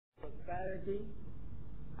prosperity,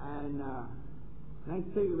 and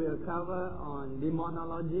next week we'll cover on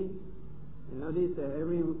demonology. You notice that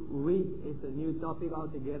every week is a new topic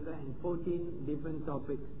altogether, and 14 different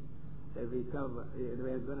topics that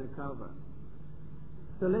we're going to cover.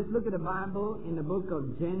 So let's look at the Bible in the book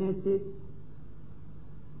of Genesis,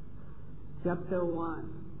 chapter 1.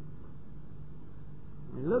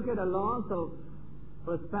 And look at the laws of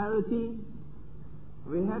prosperity.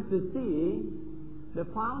 We have to see the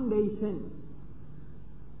foundation.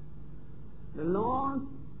 The laws,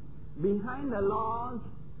 behind the laws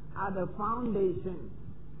are the foundation.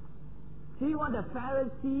 See, what the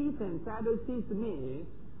Pharisees and Sadducees made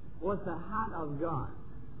was the heart of God.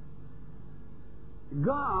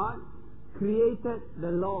 God created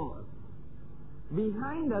the laws.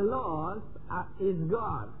 Behind the laws is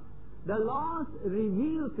God. The laws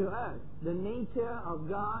reveal to us the nature of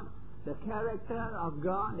God, the character of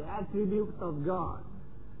God, the attributes of God.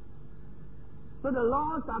 So the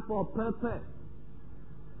laws are for purpose.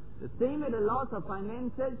 The same with the laws of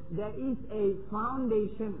finances, there is a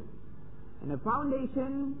foundation. And the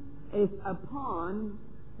foundation is upon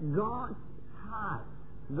God's heart,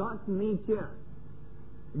 God's nature.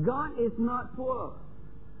 God is not poor.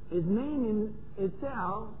 His name in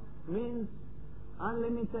itself means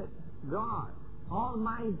unlimited. God,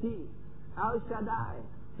 Almighty, El Shaddai,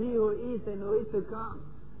 He who is and who is to come.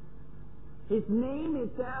 His name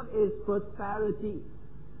itself is prosperity.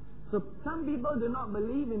 So some people do not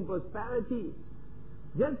believe in prosperity.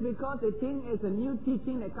 Just because they think it's a new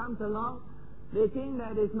teaching that comes along, they think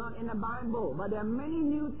that it's not in the Bible. But there are many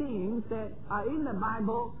new things that are in the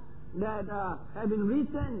Bible that have been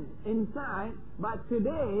written inside, but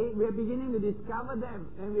today we are beginning to discover them,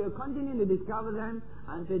 and we will continue to discover them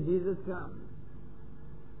until Jesus comes.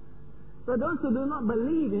 So those who do not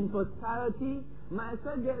believe in prosperity might as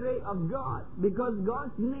well get rid of God, because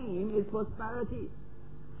God's name is prosperity.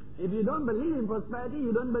 If you don't believe in prosperity,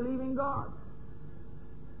 you don't believe in God.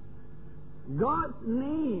 God's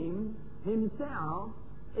name Himself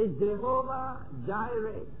is Jehovah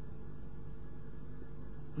Jireh.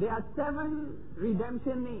 There are 7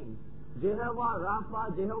 redemption names: Jehovah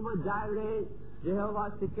Rapha, Jehovah Jireh,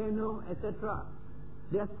 Jehovah Tsidkenu, etc.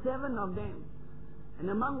 There are 7 of them. And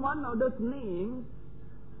among one of those names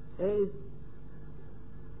is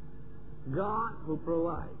God who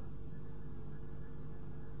provides.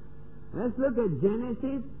 Let's look at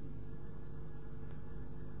Genesis.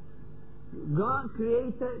 God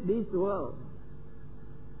created this world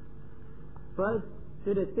first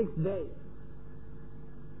to the 6th day.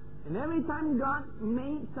 And every time God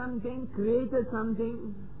made something, created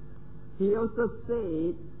something, He also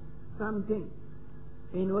said something.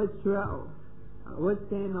 In verse 12, verse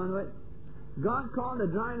 10 onwards, God called the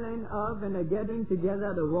dry land earth, and the gathering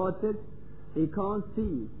together of the waters He called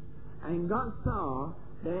sea. And God saw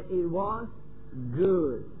that it was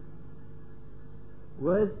good.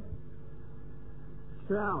 Verse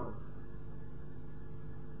 12.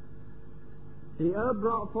 The earth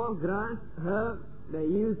brought forth grass, herb, that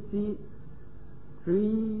yield seed,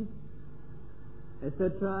 trees,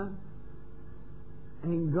 etc.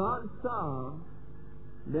 And God saw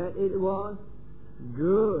that it was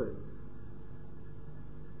good.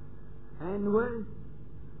 And when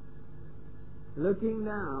looking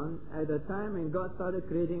down at the time when God started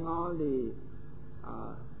creating all the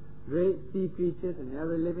great sea creatures and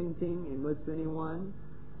every living thing, in verse 21,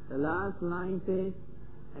 the last line says,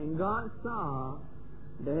 and God saw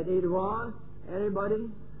that it was, everybody,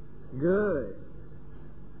 good.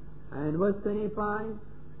 And verse 25,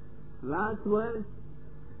 last verse,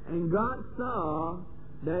 and God saw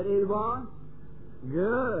that it was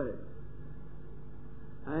good.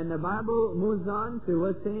 And the Bible moves on to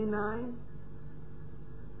verse 29.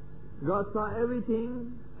 God saw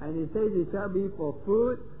everything, and He says it shall be for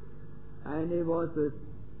food, and it was the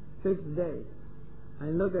 6th day.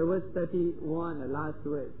 And look at verse 31, the last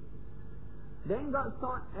verse. Then God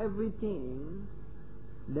saw everything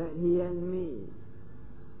that He had made,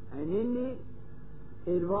 and indeed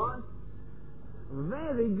it was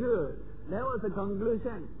very good. That was the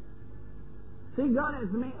conclusion. See, God has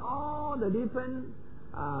made all the different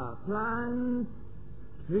plants,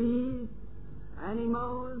 trees,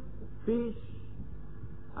 animals, fish,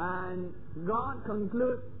 and God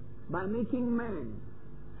concludes by making man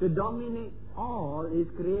to dominate all His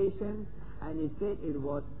creation, and He said it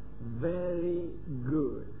was very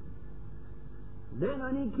good. Then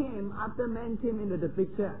when He came, after man came into the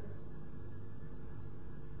picture,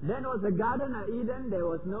 that was the Garden of Eden. There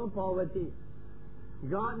was no poverty.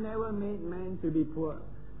 God never made man to be poor.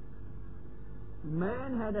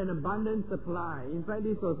 Man had an abundant supply. In fact,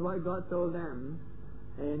 this was what God told them.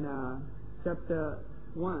 in chapter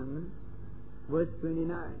 1, verse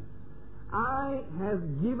 29. I have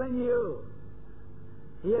given you.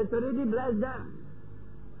 He has already blessed them.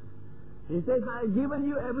 He says, I have given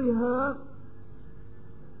you every herb,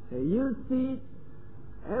 you seed,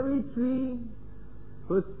 every tree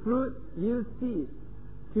whose fruit you see.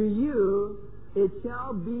 To you it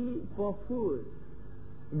shall be for food.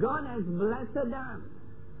 God has blessed them,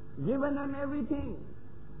 given them everything.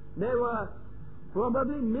 There were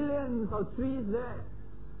probably millions of trees there.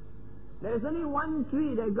 There's only one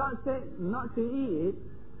tree that God said not to eat.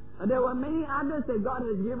 There were many others that God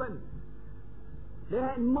has given. They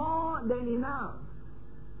had more than enough.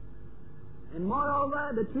 And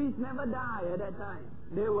moreover, the trees never die at that time.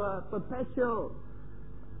 They were perpetual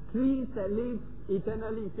trees that live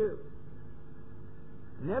eternally too.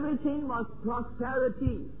 And everything was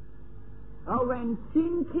prosperity. When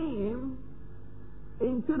sin came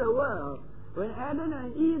into the world, when Adam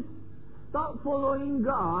and Eve stopped following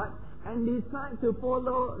God and decided to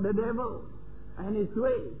follow the devil and his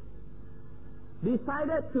ways,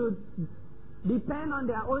 decided to depend on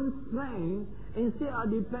their own strength instead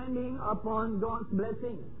of depending upon God's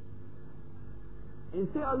blessing.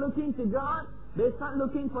 Instead of looking to God, they start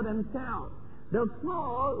looking for themselves. The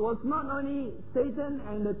fall was not only Satan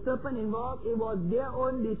and the serpent involved, it was their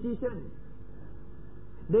own decision.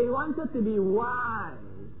 They wanted to be wise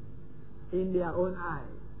in their own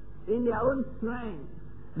eyes, in their own strength.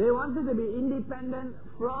 They wanted to be independent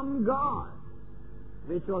from God,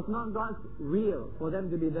 which was not God's will for them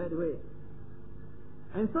to be that way.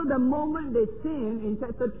 And so the moment they sinned in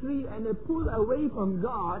chapter 3 and they pulled away from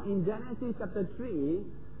God in Genesis chapter 3,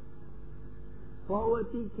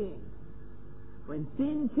 poverty came. When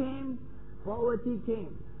sin came, poverty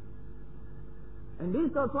came. And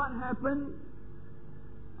this was what happened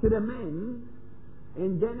to the men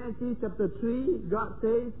in Genesis chapter 3. God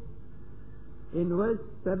says in verse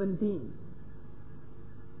 17,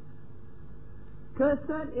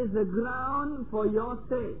 cursed is the ground for your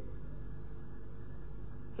sake.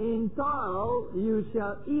 In toil you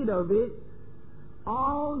shall eat of it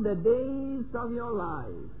all the days of your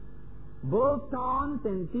life. Both thorns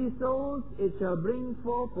and thistles it shall bring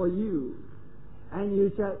forth for you, and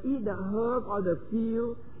you shall eat the herb of the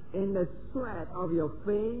field. In the sweat of your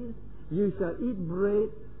face you shall eat bread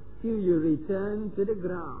till you return to the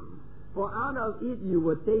ground. For out of it you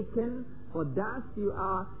were taken, for dust you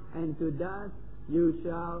are, and to dust you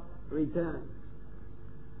shall return.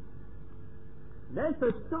 That's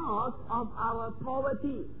the source of our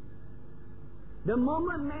poverty. The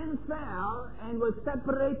moment man fell and was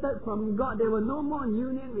separated from God, there was no more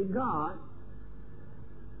union with God.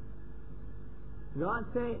 God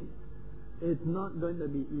said, it's not going to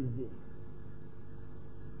be easy.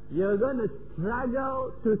 You're going to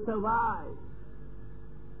struggle to survive.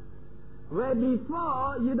 Where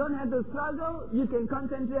before you don't have to struggle, you can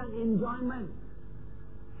concentrate on enjoyment.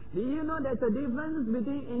 Do you know there's a difference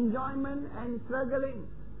between enjoyment and struggling?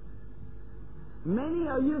 Many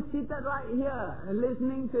of you seated right here and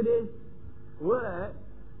listening to this word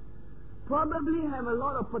probably have a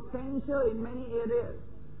lot of potential in many areas.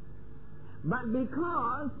 But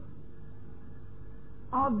because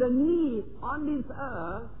of the need on this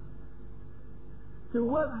earth to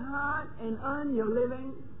work hard and earn your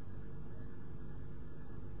living,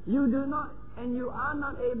 you do not and you are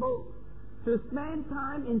not able to spend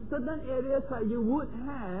time in certain areas that you would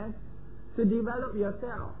have to develop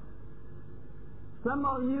yourself. Some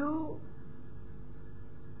of you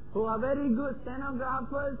who are very good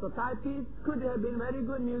stenographers or typists could have been very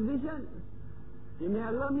good musicians. You may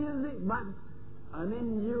have loved music, but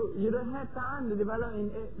you don't have time to develop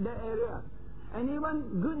in that area. And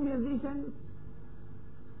even good musicians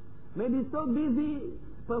may be so busy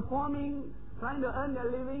performing, trying to earn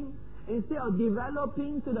their living, instead of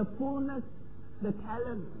developing to the fullness the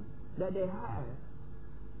talent that they have.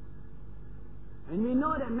 And we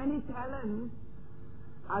know that many talents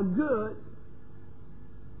are good,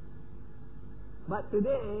 but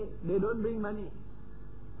today they don't bring money.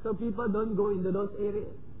 So people don't go into those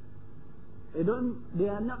areas. They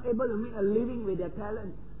are not able to make a living with their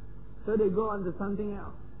talent. So they go on to something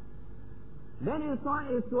else. Then it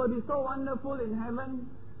will be so wonderful in heaven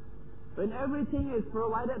when everything is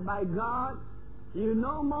provided by God. You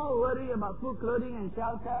no more worry about food, clothing and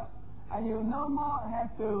shelter, and you no more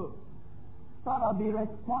have to sort of be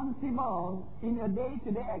responsible in your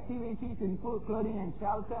day-to-day activities in food, clothing and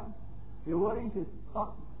shelter. You're worrying to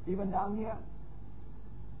stop even down here.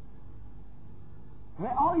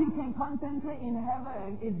 Where all you can concentrate in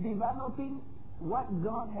heaven is developing what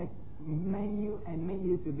God has made you and made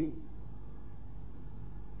you to be.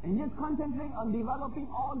 And just concentrate on developing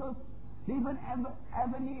all those different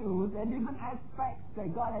avenues and different aspects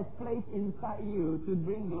that God has placed inside you to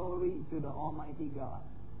bring glory to the Almighty God.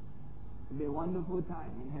 It'll be a wonderful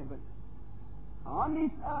time in heaven. On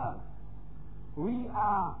this earth, we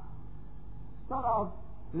are sort of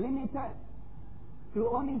limited to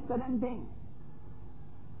only certain things.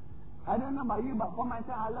 I don't know about you, but for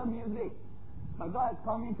myself, I love music. But God has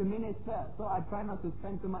called me to minister, so I try not to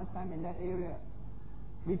spend too much time in that area.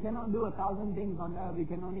 We cannot do 1,000 things on earth. We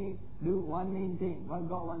can only do one main thing, what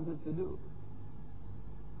God wants us to do.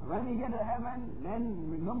 When we get to heaven,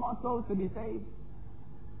 then no more souls to be saved.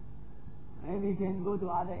 And we can go to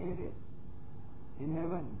other areas in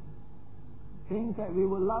heaven. Things that we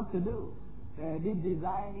would love to do, deep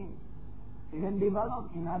design, we can develop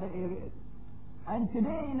in other areas. And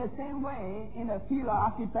today, in the same way, in the field of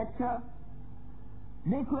architecture,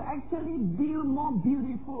 they could actually build more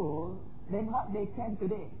beautiful than what they can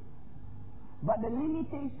today. But the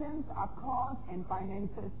limitations are cost and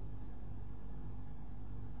finances.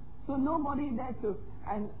 So nobody dares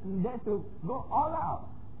to go all out.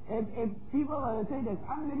 If people were to say there's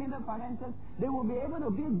unlimited finances, they will be able to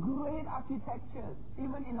build great architectures,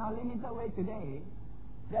 even in our limited way today,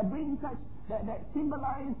 that bring that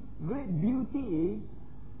symbolize great beauty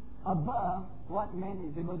above what man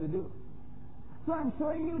is able to do. So I'm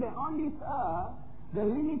showing you that on this earth, the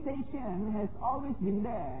limitation has always been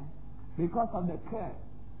there because of the curse.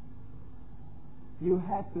 You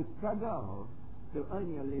had to struggle to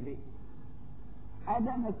earn your living.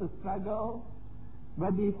 Adam has to struggle,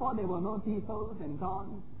 but before there were no thistles and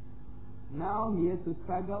thorns. Now he has to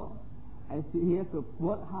struggle as he has to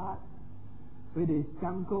work hard with his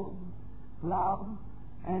chanko, plow,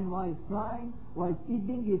 and while he's flying, while he's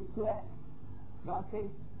eating his sweat. God says,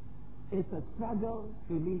 it's a struggle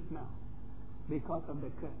to live now because of the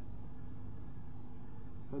curse.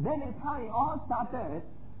 So that is how it all started.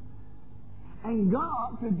 And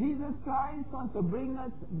God, through Jesus Christ, wants to bring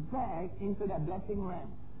us back into that blessing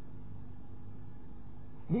realm.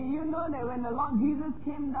 Did you know that when the Lord Jesus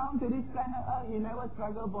came down to this planet Earth, he never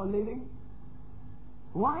struggled for living?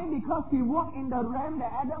 Why? Because he walked in the realm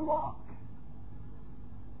that Adam walked.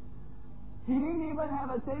 He didn't even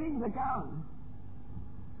have a savings account.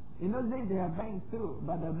 In those days, they have banks too,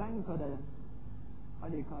 but the banks are the,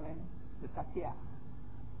 what do you call them? The takia.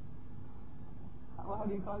 What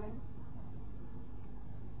do you call them?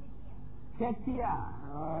 Ketia.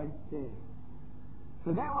 Oh, I see.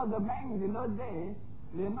 So that was the banks in those days.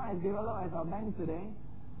 They're not as developed as our banks today.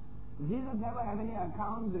 Jesus never had any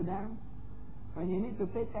accounts with them. When he need to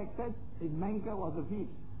pay taxes, his banker was a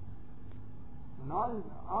fish. And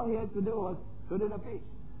all he had to do was go to the fish.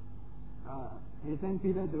 He sent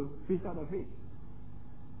Peter to fish out the fish.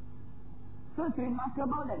 So it's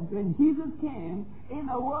remarkable that when Jesus came, in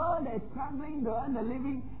a world that's struggling to earn a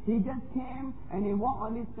living, he just came and he walked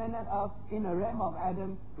on this planet Earth in the realm of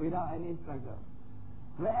Adam without any struggle.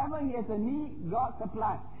 Wherever he has a need, God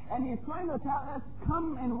supplies. And he's trying to tell us,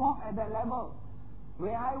 come and walk at that level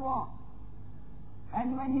where I walk.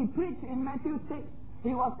 And when he preached in Matthew 6,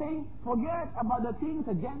 he was saying, forget about the things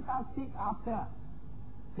the Gentiles seek after,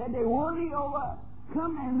 that they worry over.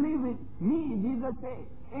 Come and live with me, Jesus said,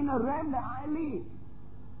 in a realm that I live,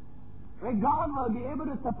 where God will be able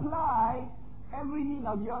to supply every need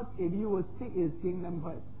of yours if you will seek his kingdom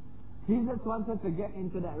first. Jesus wants us to get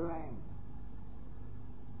into that realm.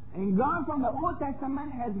 And God from the Old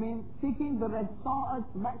Testament has been seeking to restore us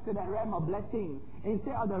back to that realm of blessing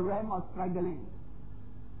instead of the realm of struggling.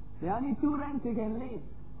 There are only two realms you can live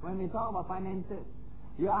when we talk about finances.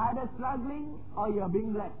 You are either struggling or you are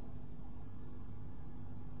being blessed.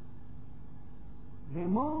 They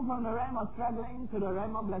move from the realm of struggling to the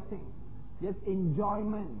realm of blessing. Just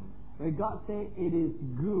enjoyment. Where God said it is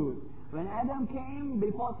good. When Adam came,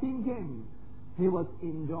 before sin came, he was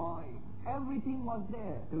enjoying. Everything was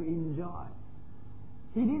there to enjoy.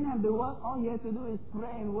 He didn't have to work. All he had to do is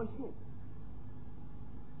pray and worship.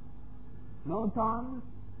 No thorns,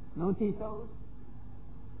 no thistles.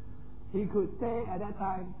 He could say at that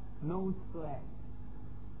time, no sweat.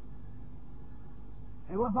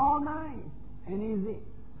 It was all nice and easy.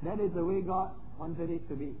 That is the way God wanted it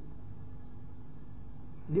to be.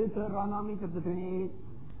 Deuteronomy chapter 28.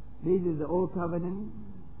 This is the old covenant.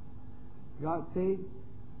 God says,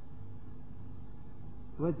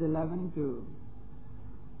 verse 11 to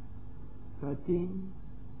 13.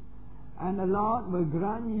 And the Lord will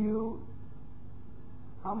grant you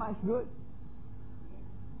how much good?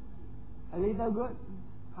 A little good?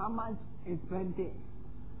 How much is plenty?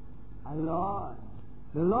 A lot.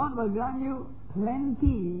 The Lord will grant you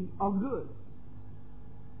plenty of good.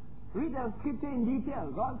 Read the scripture in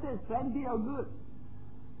detail. God says plenty of good,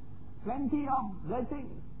 plenty of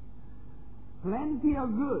blessings, plenty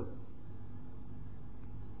of good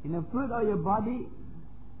in the fruit of your body,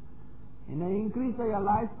 in the increase of your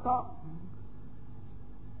livestock,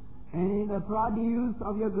 and in the produce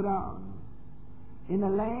of your ground, in the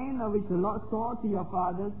land of which the Lord swore to your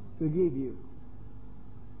fathers to give you.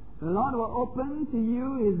 The Lord will open to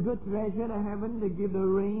you His good treasure, the heaven, to give the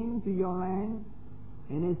rain to your land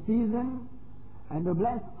in its season, and to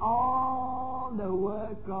bless all the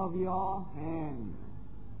work of your hand.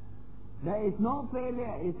 There is no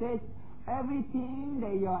failure. It says, everything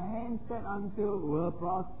that your hand set unto will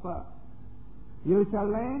prosper. You shall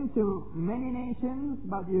lend to many nations,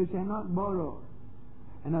 but you shall not borrow.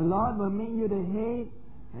 And the Lord will make you the head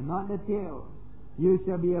and not the tail. You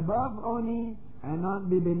shall be above only and not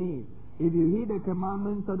be beneath, if you heed the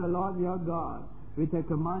commandments of the Lord your God, which I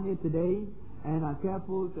command you today, and are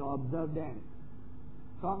careful to observe them.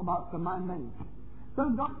 Talk about commandments. So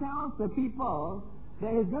God tells the people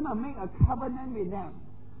that He's going to make a covenant with them.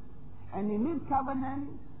 And in this covenant,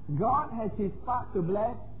 God has His part to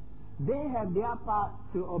bless. They have their part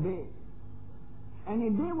to obey. And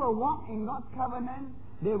if they will walk in God's covenant,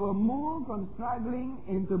 they will move from struggling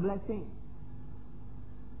into blessing.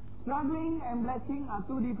 Struggling and blessing are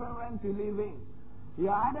two different realms to live in. You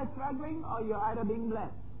are either struggling or you are either being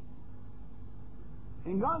blessed.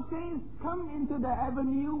 And God says, come into the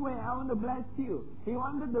avenue where I want to bless you. He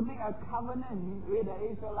wanted to make a covenant with the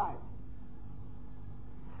Israelites.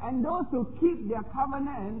 And those who keep their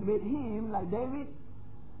covenant with Him, like David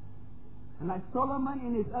and like Solomon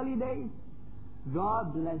in his early days,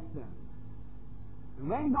 God blessed them. And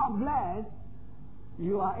when God blessed,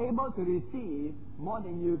 you are able to receive more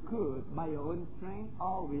than you could by your own strength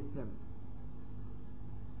or wisdom.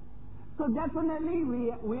 So definitely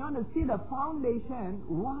we want to see the foundation.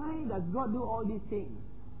 Why does God do all these things?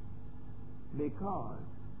 Because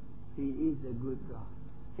He is a good God.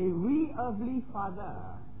 If we earthly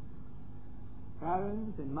father,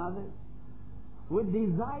 parents and mothers, would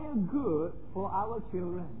desire good for our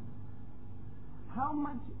children, how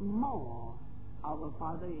much more our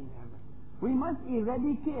Father in heaven? We must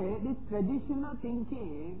eradicate this traditional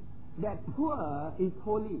thinking that poor is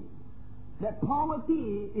holy, that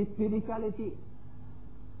poverty is spirituality.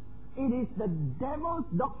 It is the devil's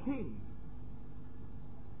doctrine.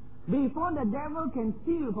 Before the devil can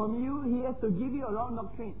steal from you, he has to give you a wrong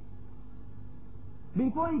doctrine.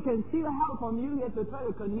 Before he can steal help from you, he has to try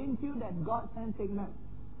to convince you that God sent sickness.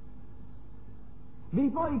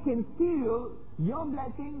 Before he can steal your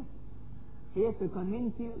blessings, he has to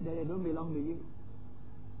convince you that they don't belong to you.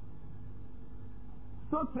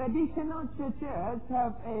 So traditional churches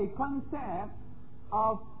have a concept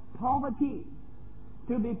of poverty.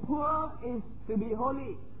 To be poor is to be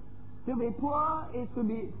holy. To be poor is to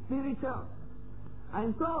be spiritual.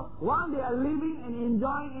 And so, while they are living and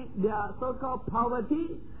enjoying their so-called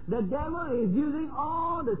poverty, the devil is using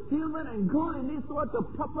all the silver and gold in this world to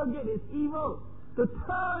propagate his evil, to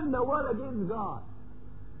turn the world against God.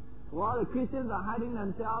 While the Christians are hiding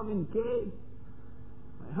themselves in caves,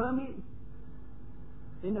 like hermits,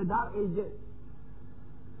 in the dark ages.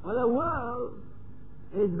 Well, the world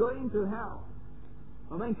is going to hell.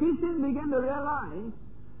 But when Christians begin to realize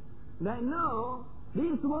that no,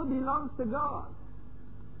 this world belongs to God,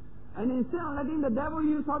 and instead of letting the devil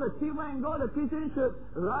use all the silver and gold, the Christians should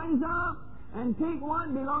rise up and take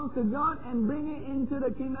what belongs to God and bring it into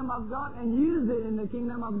the kingdom of God and use it in the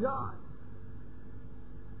kingdom of God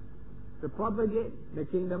to propagate the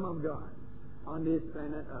kingdom of God on this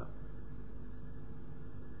planet Earth.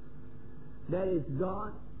 That is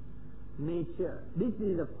God's nature. This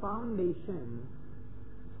is the foundation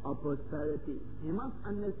of prosperity. You must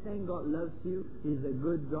understand God loves you. He is a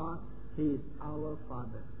good God. He is our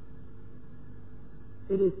Father.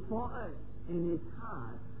 It is for us in His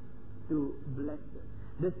heart to bless us.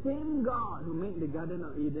 The same God who made the Garden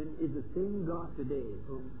of Eden is the same God today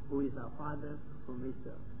who is our Father whom we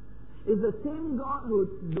serve. It's the same God who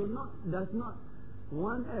does not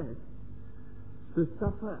want us to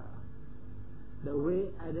suffer the way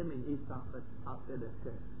Adam and Eve suffered after the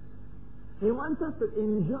curse. He wants us to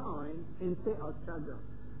enjoy instead of struggle.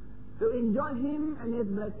 To enjoy Him and His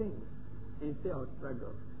blessings instead of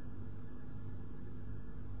struggle.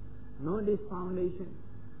 Know this foundation.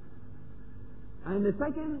 And the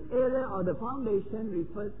second area of the foundation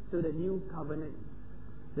refers to the New Covenant,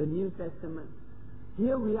 the New Testament.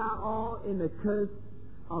 Here we are all in the curse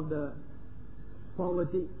of the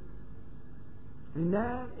poverty. And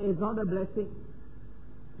that is not a blessing.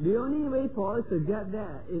 The only way for us to get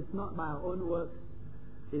there is not by our own works,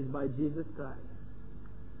 it's by Jesus Christ.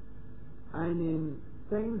 And in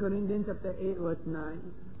 2 Corinthians chapter 8 verse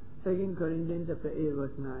 9, 2 Corinthians chapter 8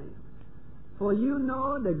 verse 9, for you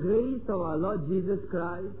know the grace of our Lord Jesus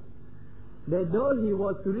Christ, that though he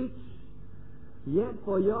was rich, yet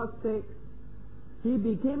for your sake he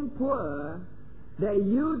became poor, that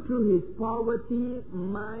you through his poverty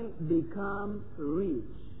might become rich.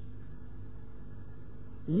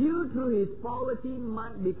 You through his poverty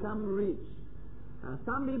might become rich. Now,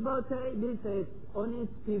 some people say this is only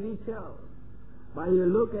spiritual. But you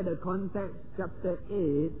look at the context, chapter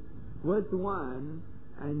 8, verse 1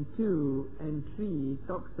 and 2 and 3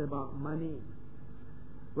 talks about money.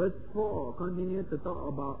 Verse 4 continues to talk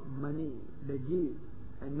about money, the gift,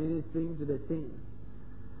 and ministering to the saints.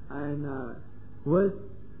 And verse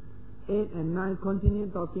 8 and 9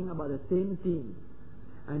 continue talking about the same thing.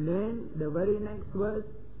 And then the very next verse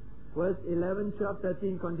 11, 12,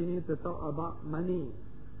 13 continue to talk about money.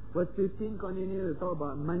 Verse 15 continue to talk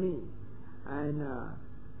about money. And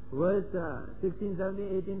verse 16,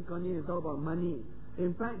 17, 18 continue to talk about money.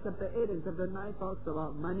 In fact, chapter 8 and chapter 9 talks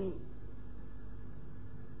about money.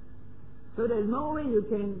 So there's no way you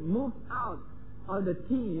can move out of the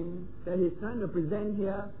theme that he's trying to present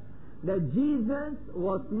here, that Jesus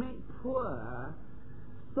was made poor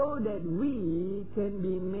so that we can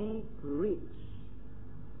be made rich.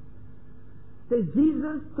 So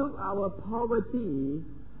Jesus took our poverty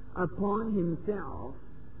upon himself,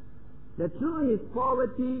 that through his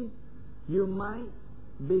poverty you might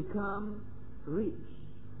become rich.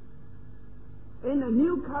 In the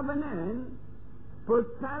new covenant,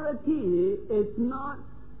 prosperity is not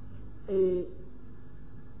a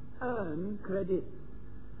earned credit.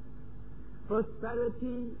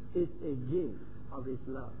 Prosperity is a gift of his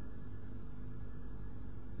love.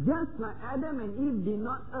 Just like Adam and Eve did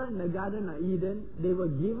not earn the Garden of Eden, they were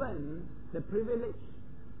given the privilege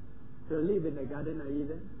to live in the Garden of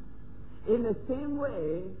Eden. In the same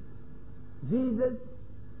way, Jesus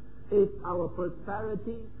is our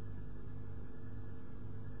prosperity,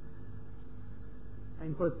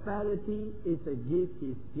 and prosperity is a gift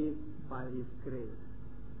he gives by his grace.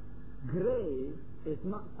 Grace is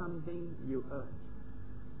not something you earn.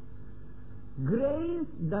 Grace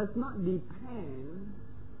does not depend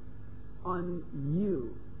on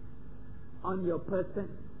you, on your person,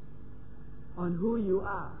 on who you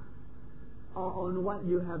are, or on what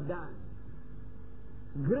you have done.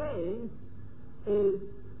 Grace is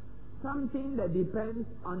something that depends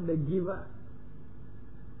on the giver.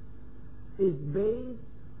 It's based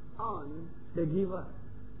on the giver.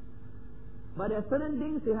 But there are certain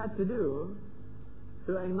things you have to do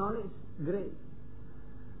to acknowledge grace.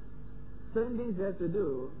 Certain things you have to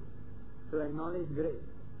do to acknowledge grace.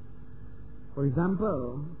 For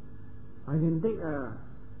example, I can take a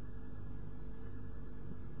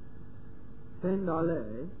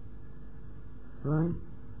 $10, right?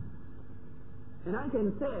 And I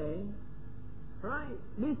can say, right,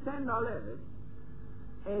 this $10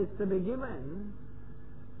 is to be given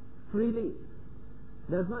freely.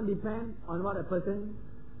 Does not depend on what a person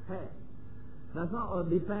has. Does not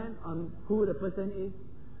depend on who the person is.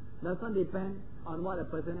 Does not depend on what a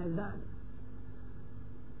person has done.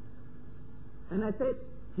 And I said,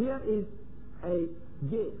 here is a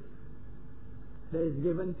gift that is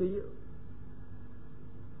given to you.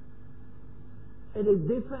 It is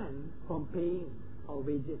different from paying or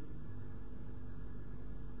wages.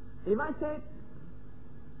 If I said,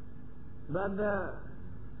 Brother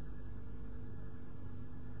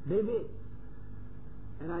David,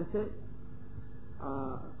 and I said,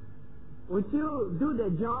 would you do the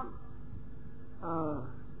job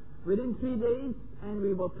within 3 days and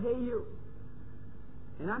we will pay you?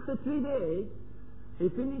 And after 3 days, he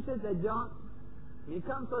finishes the job, he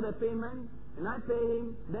comes for the payment, and I pay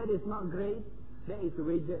him. That is not grace, that is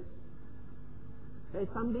wages. That is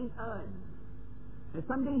something earned. It's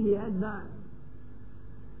something he has done.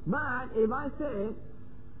 But if I say,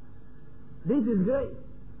 this is grace,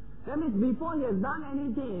 that means before he has done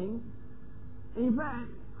anything, in fact,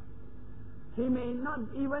 he may not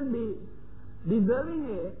even be deserving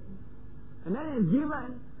it, and then it's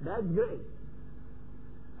given, that's grace.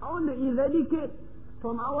 I want to eradicate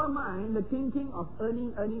from our mind the thinking of earning.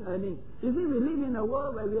 You see, we live in a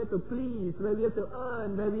world where we have to please, where we have to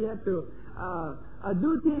earn, where we have to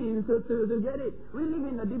do things to get it. We live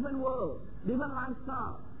in a different world, different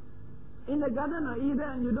lifestyle. In the Garden of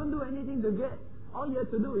Eden, you don't do anything to get. All you have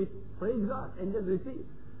to do is praise God and just receive.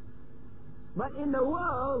 But in the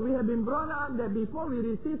world, we have been brought up that before we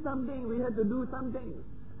receive something, we have to do something.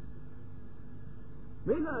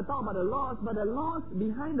 We're going to talk about the laws, but the laws,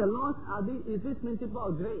 behind the laws is this principle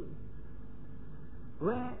of grace,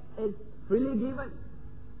 where it's freely given.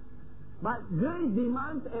 But grace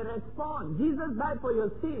demands a response. Jesus died for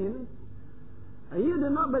your sins. And you do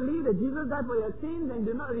not believe that Jesus died for your sins and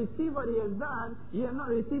do not receive what He has done, you have not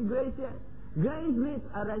received grace yet. Grace needs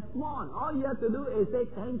a response. All you have to do is say,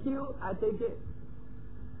 thank you, I take it.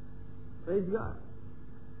 Praise God.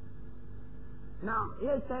 Now,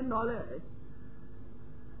 here's $10.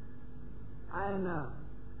 And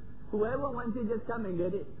whoever wants it, just come and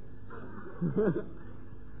get it.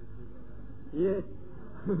 Yes.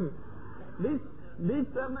 This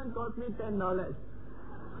sermon cost me $10.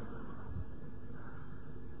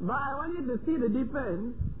 But I want you to see the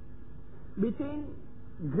difference between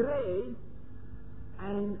grace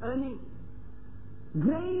and earning.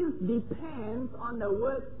 Grace depends on the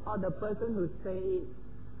words of the person who says it.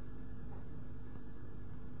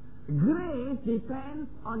 Grace depends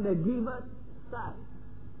on the giver's side.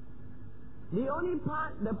 The only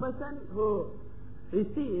part the person who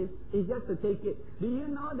receives is just to take it. Do you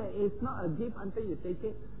know that it's not a gift until you take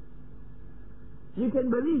it? You can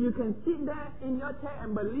believe, you can sit there in your chair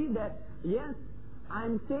and believe that, yes,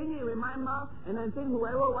 I'm saying it with my mouth and I'm saying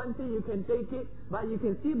whoever wants it, you can take it, but you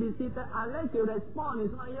can still be seated unless you respond,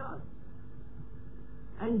 it's not yours.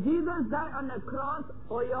 And Jesus died on the cross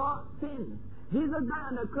for your sins. Jesus died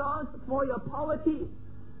on the cross for your poverty.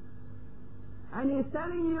 And He's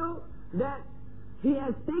telling you that He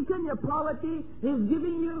has taken your poverty, He's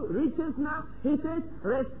giving you riches now. He says,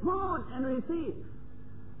 respond and receive.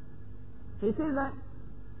 He says that,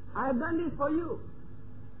 I have done this for you.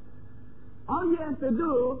 All you have to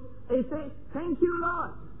do is say, thank you,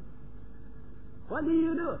 Lord. What do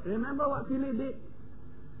you do? Remember what Philip did?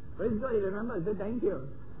 Praise God, you remember, say thank you.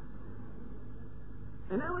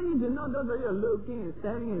 And I want you to know, those of you are looking and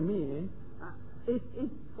staring at me,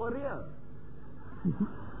 it's for real.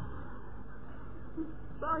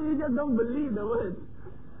 So you just don't believe the word.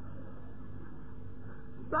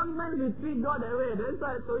 Sometimes you treat God that way. That's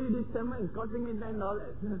why I told you this sermon is costing me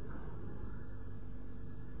 $10.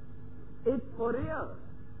 It's for real.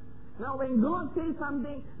 Now when God says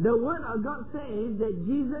something, the word of God says that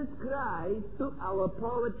Jesus Christ took our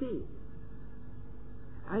poverty.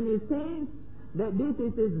 And He says that this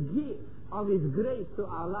is His gift of His grace to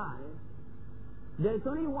our lives. There's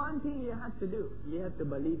only one thing you have to do. You have to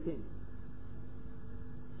believe Him.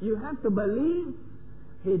 You have to believe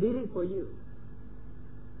He did it for you.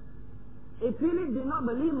 If Philip did not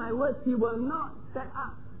believe my words, he will not step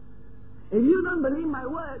up. If you don't believe my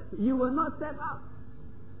words, you will not step up.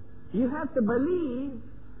 You have to believe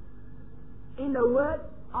in the word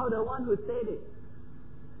of the one who said it.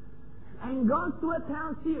 And God's word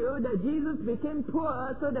tells you that Jesus became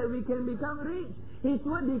poor so that we can become rich. His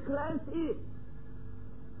word declares it.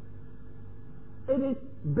 It is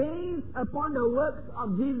based upon the works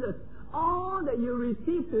of Jesus. All that you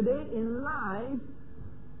receive today in life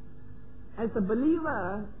as a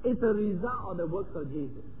believer is a result of the works of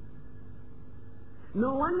Jesus.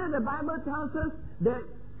 No wonder the Bible tells us that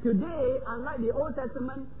today, unlike the Old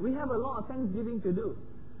Testament, we have a lot of thanksgiving to do.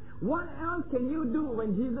 What else can you do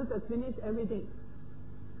when Jesus has finished everything?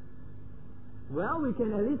 Well, we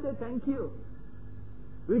can at least say thank you.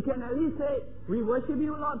 We can at least say, we worship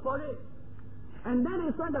you, Lord, for it. And that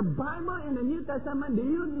is why the Bible in the New Testament, do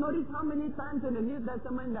you notice how many times in the New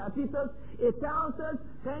Testament, the epistles, it tells us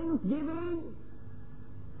thanksgiving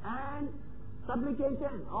and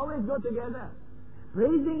supplication always go together.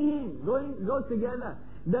 Praising Him goes together.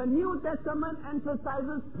 The New Testament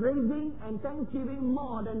emphasizes praising and thanksgiving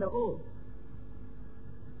more than the Old.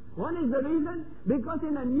 What is the reason? Because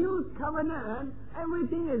in the New Covenant,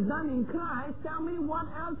 everything is done in Christ. Tell me, what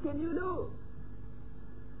else can you do?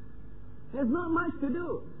 There's not much to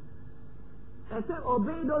do except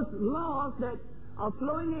obey those laws that are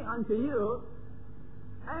flowing in unto you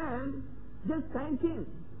and just thank Him.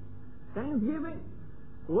 Thanksgiving.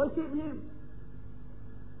 Worship Him.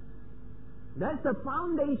 That's the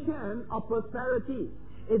foundation of prosperity.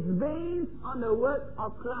 It's based on the word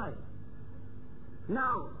of Christ.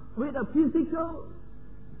 Now, with a physical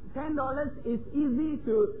 $10, it's easy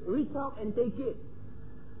to reach out and take it.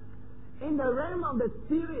 In the realm of the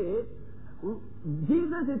Spirit,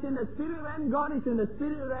 Jesus is in the Spirit realm, God is in the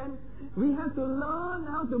Spirit realm. We have to learn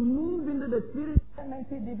how to move into the Spirit. That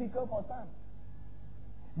makes it difficult for some.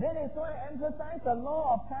 That is why I emphasize the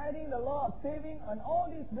law of tithing, the law of saving, and all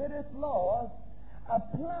these various laws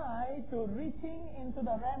apply to reaching into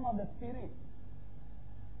the realm of the Spirit.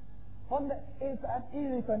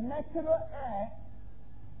 It is a natural act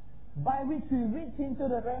by which we reach into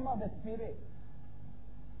the realm of the Spirit.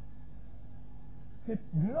 To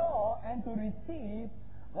draw and to receive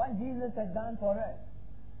what Jesus has done for us.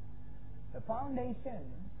 The foundation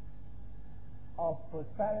of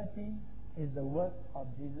prosperity is the work of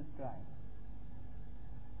Jesus Christ.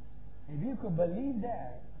 If you could believe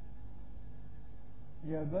that,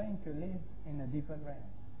 you are going to live in a different realm.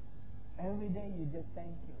 Every day you just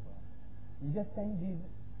thank you, God. You just thank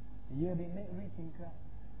Jesus. You have been made rich in Christ.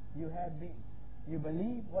 You have been. You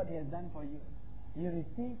believe what He has done for you. You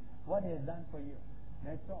receive what He has done for you.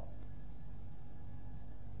 That's all.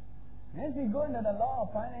 As we go into the law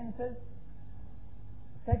of finances,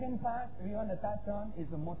 second part we want to touch on is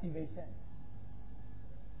the motivation.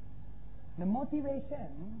 The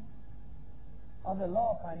motivation of the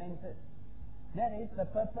law of finances. That is the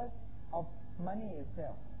purpose of money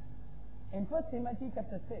itself. In 1 Timothy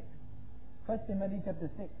chapter 6, 1 Timothy chapter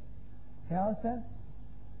 6 tells us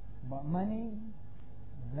about money.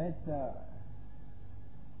 Let's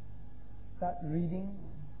start reading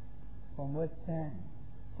from verse 10.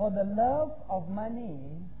 For the love of money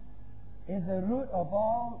is the root of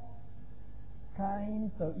all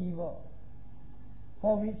kinds of evil,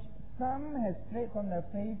 for which some have strayed from their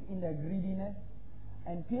faith in their greediness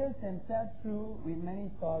and pierced themselves through with many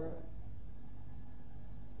sorrows.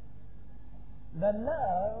 The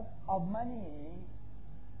love of money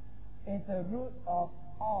is the root of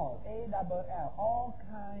all, A-double-L, all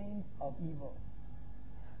kinds of evil.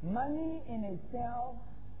 Money in itself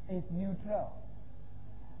is neutral,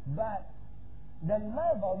 but the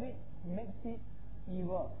love of it makes it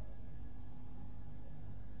evil.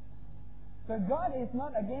 So God is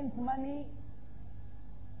not against money.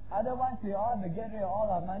 Otherwise we ought to get rid of all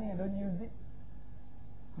our money and don't use it.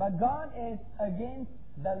 But God is against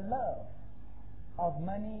the love of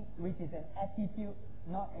money, which is an attitude,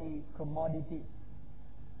 not a commodity.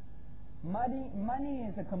 Money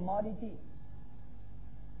is a commodity,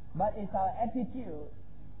 but it's our attitude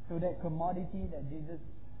to that commodity that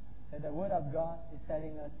the Word of God is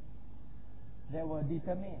telling us that will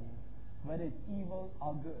determine whether it's evil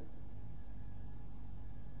or good.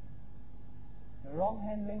 The wrong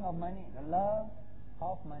handling of money, the love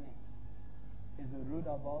of money, is the root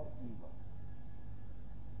of all evil.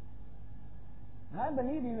 And I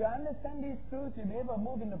believe if you understand these truths, you'll be able to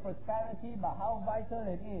move into prosperity, but how vital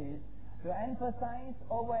it is to emphasize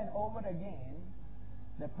over and over again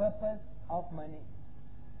the purpose of money.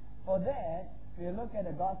 For that, we look at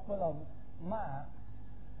the Gospel of Mark,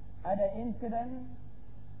 at the incident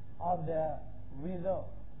of the widow.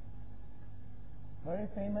 Very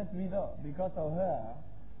famous widow. Because of her,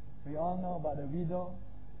 we all know about the widow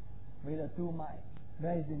with the two mites.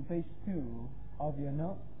 That is in page 2 of your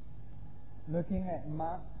note. Looking at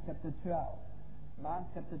Mark chapter 12. Mark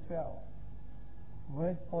chapter 12,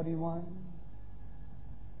 verse 41.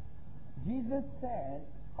 Jesus sat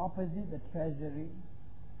opposite the treasury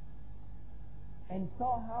and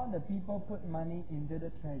saw how the people put money into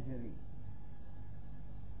the treasury.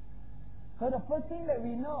 So the first thing that we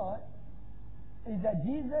note is that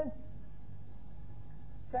Jesus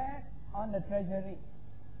sat on the treasury,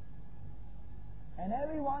 and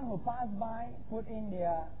everyone who passed by put in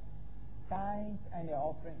their tithes and their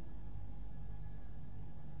offerings.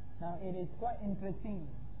 Now it is quite interesting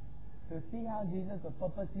to see how Jesus will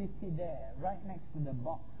purposely sit there right next to the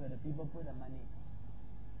box where the people put the money.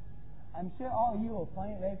 I'm sure all of you will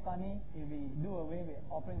find it very funny if we do away with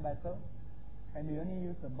offering vessel and we only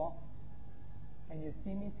use the box, and you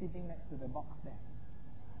see me sitting next to the box there.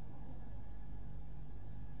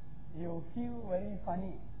 You'll feel very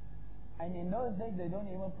funny. And in those days, they don't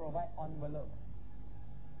even provide envelopes.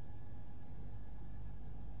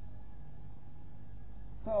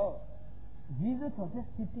 So, Jesus was just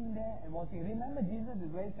sitting there and watching. Remember, Jesus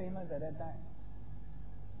is very famous at that time.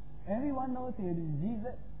 Everyone knows it is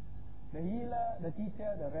Jesus, the healer, the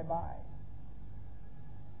teacher, the rabbi.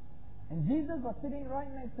 And Jesus was sitting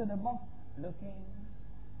right next to the box, looking.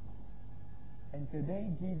 And today,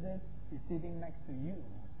 Jesus is sitting next to you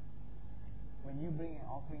when you bring an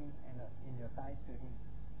offering in your tithes to Him.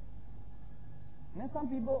 And then some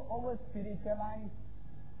people over-spiritualize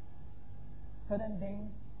certain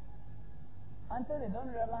things until they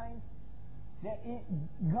don't realize that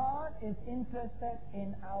God is interested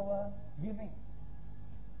in our giving,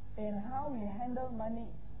 in how we handle money.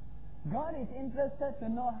 God is interested to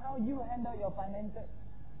know how you handle your finances,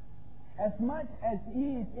 as much as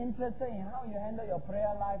He is interested in how you handle your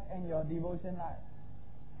prayer life and your devotion life.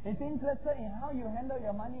 He's interested in how you handle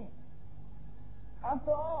your money. After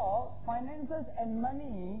all, finances and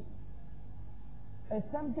money is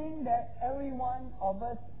something that every one of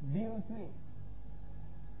us deals with.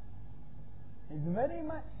 He's very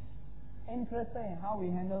much interested in how we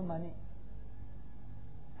handle money.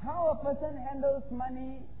 How a person handles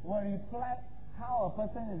money will reflect how a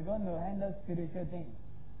person is going to handle spiritual things.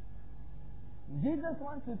 Jesus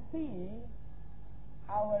wants to see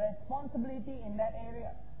our responsibility in that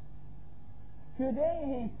area. Today,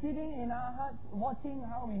 He's sitting in our hearts, watching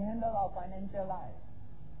how we handle our financial life.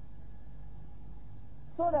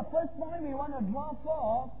 So the first point we want to draw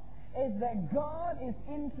forth is that God is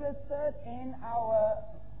interested in our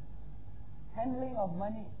handling of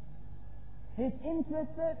money. He's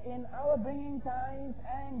interested in our bringing tithes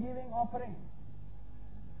and giving offerings.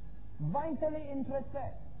 Vitally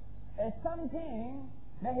interested. It's something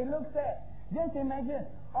that He looks at. Just imagine,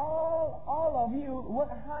 all of you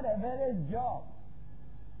work hard at various jobs.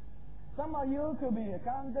 Some of you could be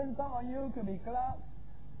accountants, some of you could be clerks,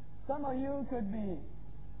 some of you could be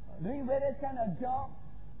doing various kind of jobs.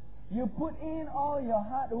 You put in all your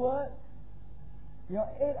hard work, your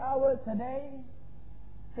 8 hours a day,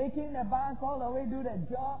 taking the bus all the way to the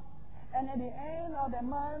job, and at the end of the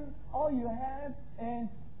month, all you have is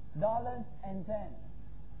dollars and cents.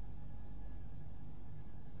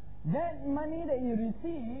 That money that you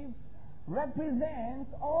receive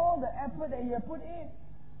represents all the effort that you have put in.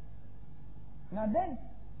 Now that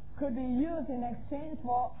could be used in exchange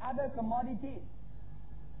for other commodities.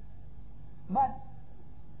 But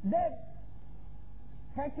that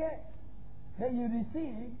packet that you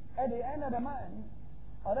receive at the end of the month,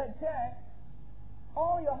 or that check,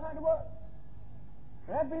 all your hard work,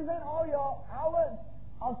 represent all your hours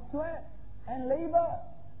of sweat and labor.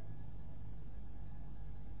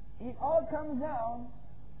 It all comes down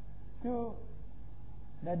to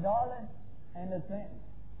the dollars and the cents.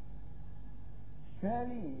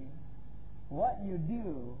 Surely, what you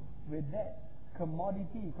do with that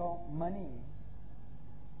commodity called money,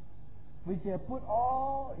 which you put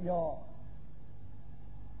all your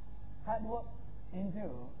hard work into,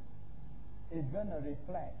 is going to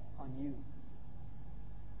reflect on you.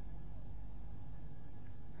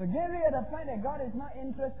 So get rid of the fact that God is not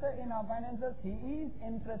interested in our finances. He is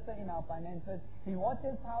interested in our finances. He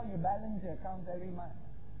watches how you balance your accounts every month.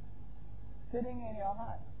 Sitting in your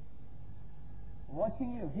heart.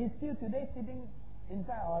 Watching you. He's still today sitting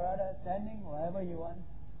inside, or rather standing, wherever you want.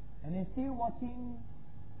 And He's still watching,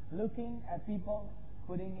 looking at people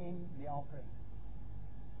putting in the offering.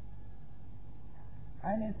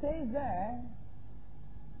 And it says there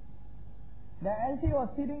that as He was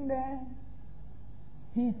sitting there,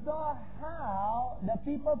 He saw how the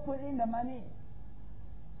people put in the money.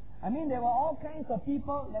 I mean, there were all kinds of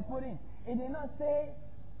people that put in. It did not say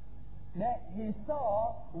that He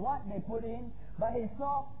saw what they put in, but He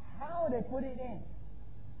saw how they put it in.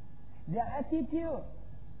 Their attitude.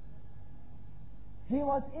 He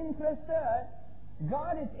was interested,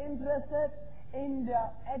 God is interested in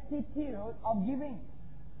their attitude of giving.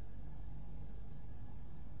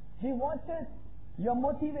 He watches your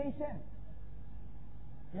motivation,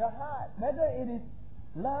 your heart, whether it is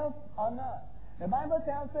love or not. The Bible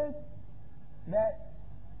tells us that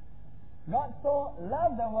God so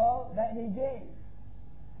loved the world that He gave.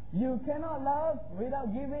 You cannot love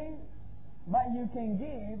without giving, but you can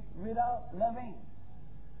give without loving.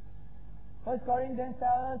 1 Corinthians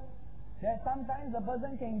tells us that sometimes a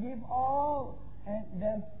person can give all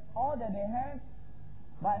that they have,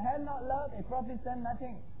 but have not love, it profits them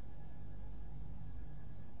nothing.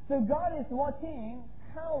 So God is watching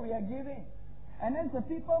how we are giving. And as the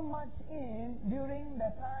people march in during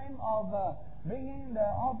the time of bringing the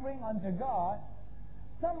offering unto God,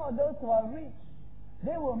 some of those who are rich,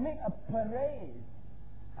 they will make a parade.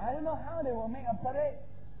 I don't know how they will make a parade.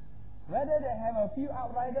 Whether they have a few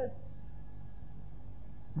outriders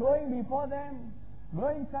going before them,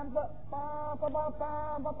 blowing trumpet, pa pa pa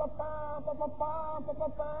pa pa pa pa pa pa pa pa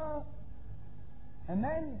pa, and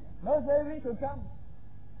then those very rich will come,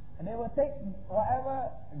 and they will take whatever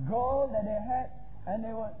gold that they had, and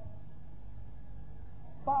they will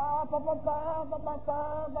pa pa pa pa pa pa pa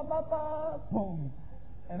pa pa pa, boom,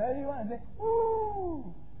 and everyone will say,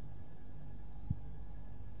 "Woo!"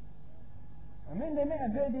 I mean, they make a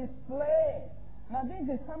great display. Now, this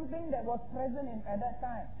is something that was present at that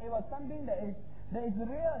time. It was something that is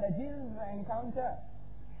real, that Jesus encountered.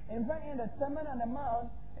 In fact, in the Sermon on the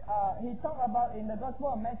Mount, He talked about in the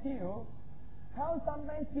Gospel of Matthew how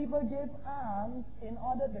sometimes people give alms in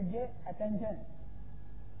order to get attention.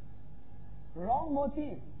 Wrong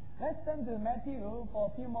motive. Let's turn to Matthew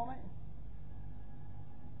for a few moments.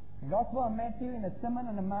 The Gospel of Matthew in the Sermon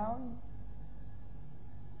on the Mount,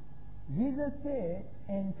 Jesus said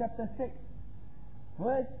in chapter 6,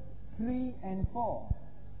 verse 3 and 4,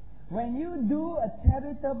 "When you do a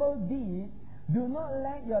charitable deed, do not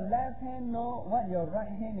let your left hand know what your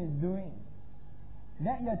right hand is doing,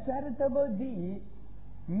 that your charitable deed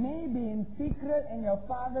may be in secret, and your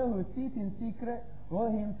Father who sees in secret will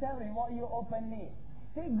himself reward you openly.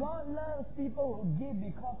 See, God loves people who give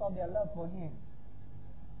because of their love for Him.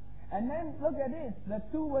 And then look at this, the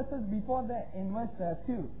two verses before that, in verse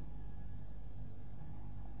 2.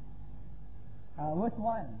 Verse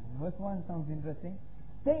 1. Verse 1 sounds interesting.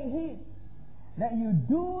 Take heed that you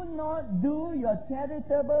do not do your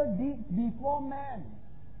charitable deeds before man.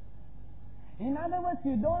 In other words,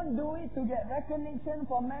 you don't do it to get recognition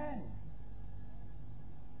for man.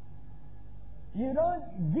 You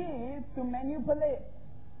don't give to manipulate.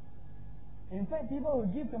 In fact, people who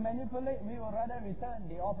give to manipulate, we will rather return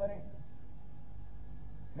the offering.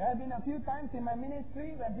 There have been a few times in my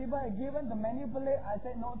ministry when people have given to manipulate, I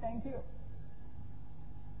said, no, thank you.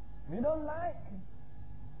 We don't like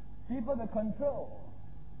people to control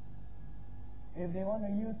if they want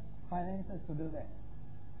to use finances to do that.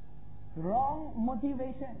 Wrong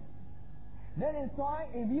motivation. That is why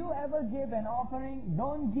if you ever give an offering,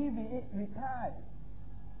 don't give it with tithe.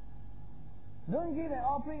 Don't give an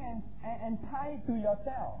offering and tie it to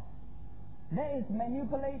yourself. That is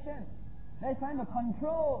manipulation. That's trying to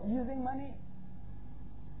control using money.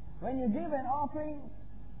 When you give an offering,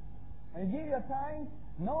 when you give your tithe,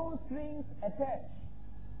 no strings attached.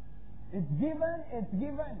 It's given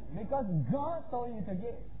because God told you to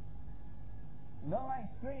give. Don't like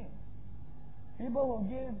strings. People who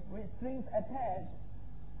give with strings attached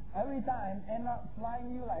every time end up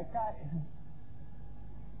flying you like a kite.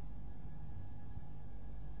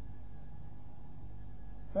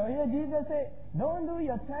 So here Jesus said, don't do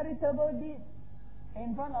your charitable deeds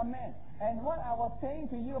in front of men. And what I was saying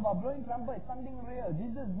to you about blowing trumpet is something real.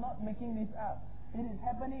 Jesus is not making this up. It is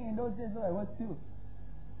happening in those days. Verse 2.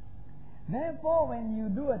 Therefore, when you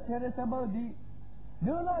do a charitable deed,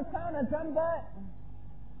 do not sound a trumpet.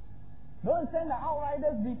 Don't send the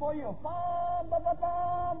outriders before you. Ba, ba, ba,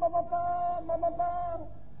 ba, ba, ba, ba, ba, ba.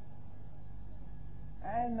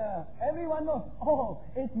 And everyone knows, oh,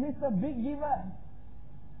 it's Mr. Big Giver.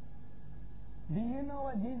 Do you know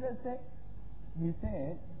what Jesus said? He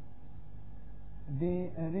said,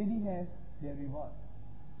 they already have their reward.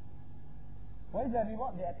 What is the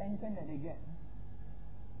reward? The attention that they get.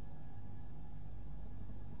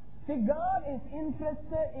 See, God is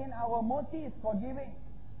interested in our motives for giving.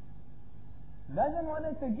 Doesn't want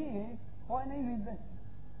us to give for any reason.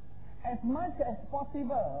 As much as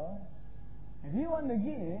possible, if you want to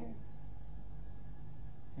give,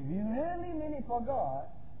 if you really mean it for God,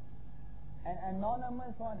 an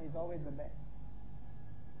anonymous one is always the best.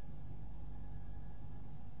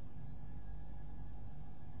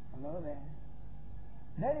 Hello there.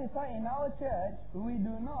 That is why in our church, we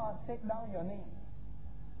do not take down your name.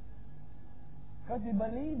 Because we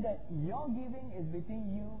believe that your giving is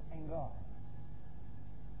between you and God.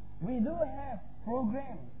 We do have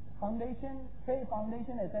programs, foundation, faith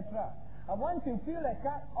foundation, etc. Once you feel like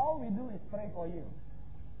that, all we do is pray for you.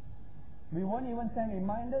 We won't even send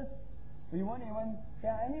reminders. We won't even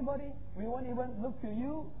tell anybody. We won't even look to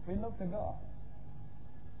you. We look to God.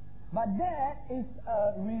 But that is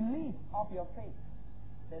a release of your faith.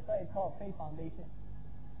 That's why it's called faith foundation.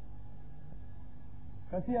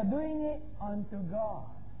 Because you are doing it unto God.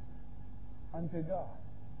 Unto God.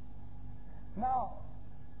 Now,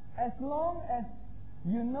 as long as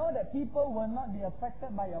you know that people will not be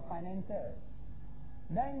affected by your finances,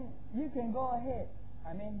 then you can go ahead.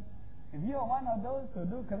 I mean, if you are one of those who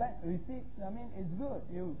do collect receipts, I mean, it's good.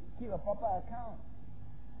 You keep a proper account.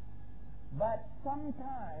 But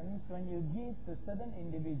sometimes when you give to certain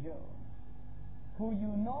individuals who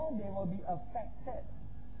you know they will be affected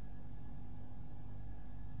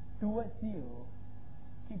towards you,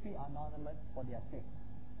 keep it anonymous for their sake.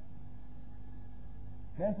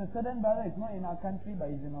 There's a certain brother, it's not in our country,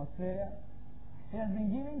 but he's in Australia. He has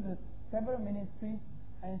been giving to several ministries,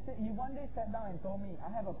 and he one day sat down and told me,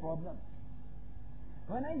 I have a problem.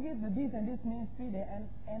 When I give to this and this ministry, they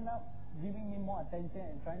end up giving me more attention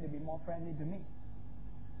and trying to be more friendly to me.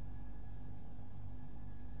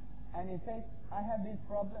 And he says, I have this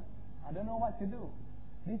problem. I don't know what to do.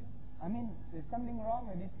 There's something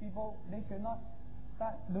wrong with these people. They should not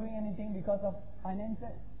start doing anything because of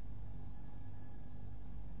finances.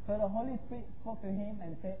 So the Holy Spirit spoke to him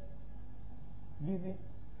and said, give it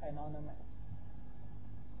anonymous.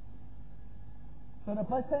 So the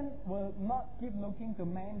person will not keep looking to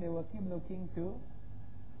man, they will keep looking to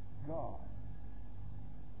God.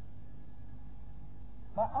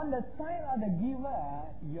 But on the side of the giver,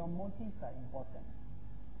 your motives are important.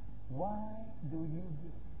 Why do you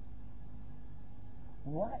give?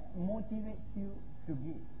 What motivates you to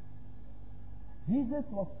give? Jesus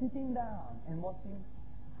was sitting down and watching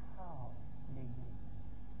how they give.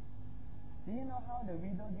 Do you know how the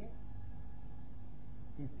widow did?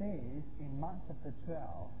 It says in Mark chapter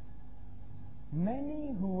 12,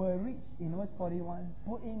 many who were rich in verse 41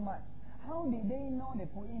 put in much. How did they know they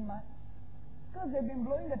put in much? Because they've been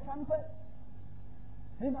blowing the trumpet.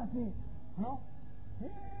 They must be, no?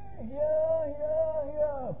 Here,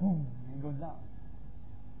 boom, it goes down.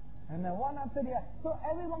 And then one after the other. So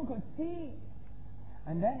everyone could see.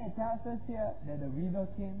 And then it tells us here that the widow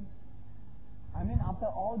came. I mean, after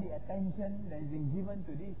all the attention that has been given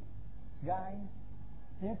to this guy,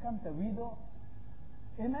 here comes the widow.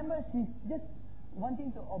 Remember, she's just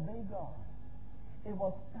wanting to obey God. It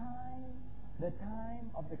was the time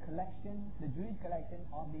of the collection, the Jewish collection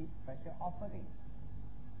of the special offering.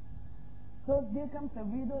 So here comes the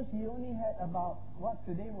widow. She only had about what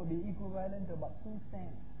today would be equivalent to about 2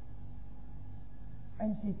 cents.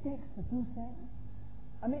 And she takes the 2 cents.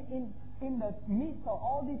 I mean, in the midst of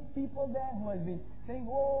all these people there who have been saying,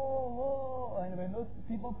 whoa, whoa, and when those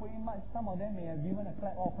people put in much, some of them may have given a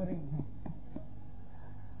clap offering.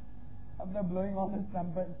 After blowing all the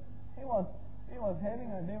trumpets, they were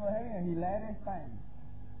having a hilarious time.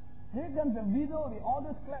 Here comes the widow with all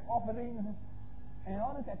those clap offerings and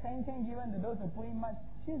all this attention given to those who put in much.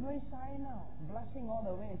 She's very shy now, blushing all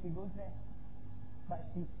the way as she goes there. But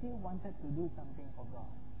she still wanted to do something for God.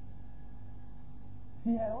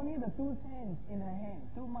 She had only the 2 cents in her hand,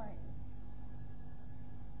 2 mites.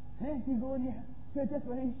 Then she goes here. She was just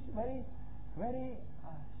very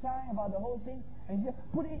shy about the whole thing, and just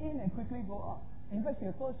put it in and quickly go out. In fact, she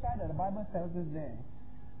was so shy that the Bible tells us there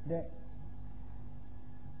that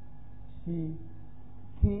she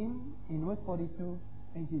came in verse 42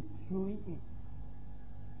 and she threw it in.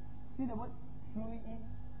 See the word threw it in?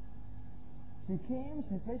 She came,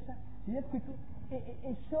 she's very shy. She just quickly,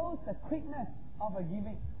 it shows the quickness of her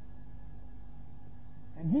giving.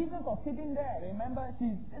 And Jesus was sitting there. Remember,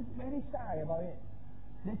 she's just very shy about it.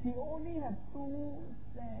 That she only had 2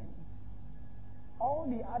 cents. All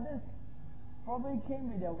the others probably came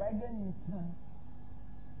with their wagons,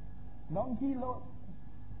 donkey load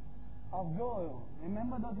of gold.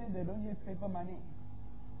 Remember those days they don't use paper money.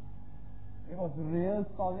 It was real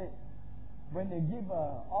solid. When they give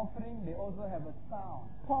an offering, they also have a sound.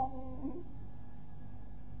 Pong!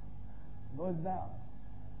 Goes down.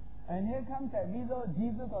 And here comes that widow.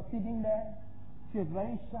 Jesus was sitting there. She was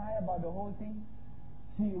very shy about the whole thing.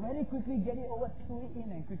 She very quickly get it over, threw it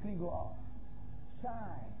in and quickly go out.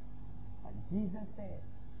 Shy. But Jesus said,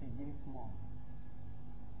 she gives more.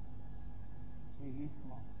 She gives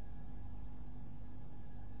more.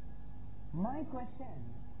 My question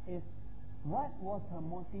is, what was her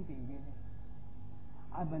motive in giving?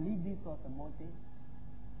 I believe this was the motive.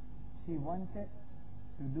 She wanted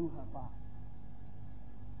to do her part.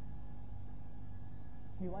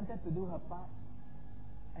 She wanted to do her part,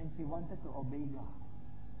 and she wanted to obey God.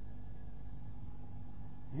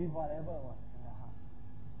 Give whatever was in her heart.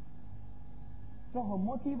 So her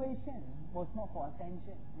motivation was not for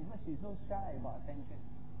attention, because she's so shy about attention.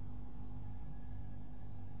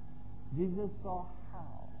 Jesus saw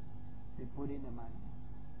how they put in the money.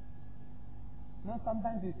 Now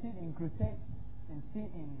sometimes you sit in crusades and sit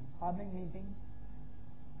in public meetings,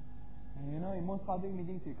 and you know in most public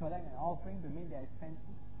meetings you collect an offering to meet their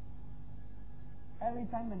expenses. Every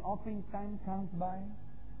time an offering time comes by,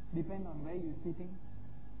 depend on where you're sitting.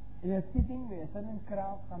 If you're sitting with a certain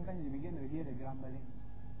crowd, sometimes you begin to hear the grumbling.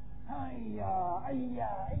 Ayya, ayya,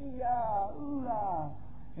 ayya, ooh,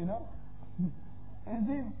 you know, as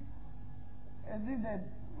if that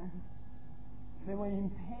they were in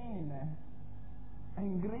pain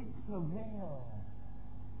and great travail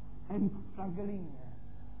and struggling.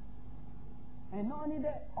 And not only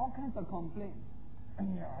that, all kinds of complaints.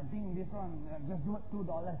 I think this one, just do it $2.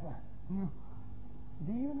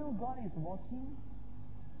 Do you know God is watching?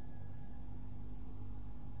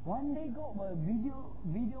 One day God will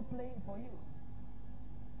video play for you.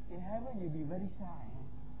 In heaven you'll be very shy.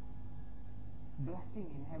 Blushing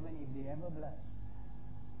in heaven if they ever blush.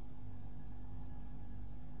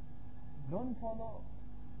 Don't follow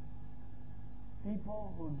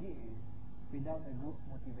people who give without a good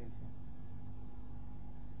motivation.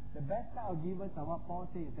 The best type of givers are what Paul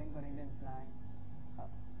says in 2 Corinthians 9, a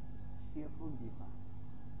cheerful giver.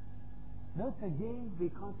 Those who give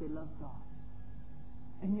because they love God.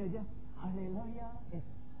 And you're just, hallelujah, it's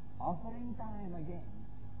offering time again.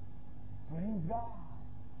 Praise God.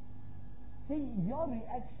 See, your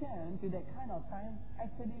reaction to that kind of time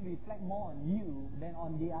actually reflects more on you than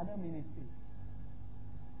on the other ministry.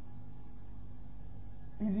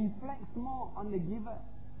 It reflects more on the giver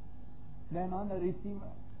than on the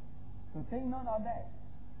receiver. So take note of that.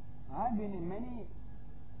 I've been in many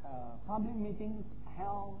public meetings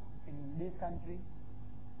held in this country,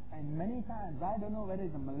 and many times, I don't know whether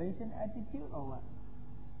it's a Malaysian attitude or what,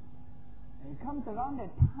 and it comes around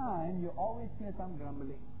that time, you always hear some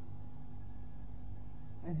grumbling.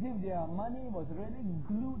 As if their money was really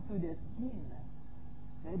glued to their skin.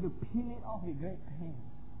 They had to peel it off with great pain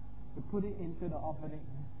to put it into the offering.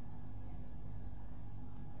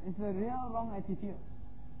 It's a real wrong attitude.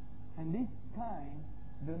 And this kind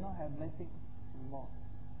do not have blessing involved.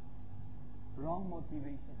 Wrong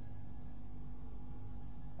motivation.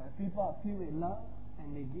 People are filled with love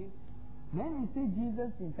and they give. Then we see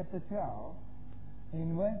Jesus in chapter 12,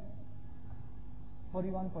 in verse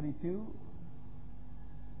 41-42.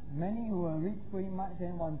 Many who were rich put in much,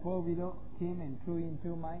 and one poor widow came and threw in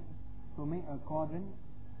 2 mites to make a quadrant.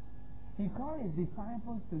 He called his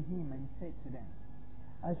disciples to him and said to them,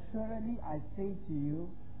 Assuredly I say to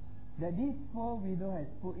you, that this poor widow has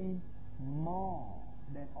put in more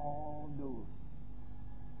than all those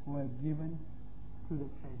who have given to the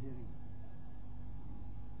treasury.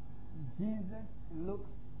 Jesus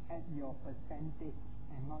looks at your percentage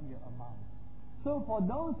and not your amount. So for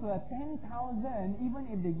those who have 10,000, even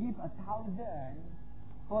if they give 1,000,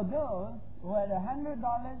 for those who had $100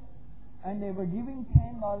 and they were giving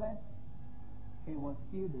 $10, it was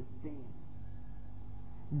still the same.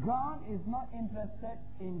 God is not interested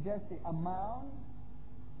in just the amount.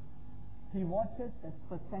 He watches the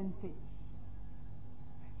percentage.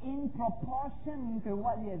 In proportion to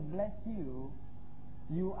what He has blessed you,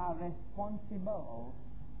 you are responsible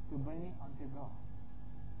to bring it unto God.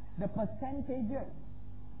 The percentages.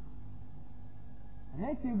 And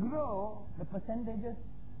as you grow, the percentages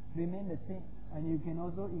remain the same. And you can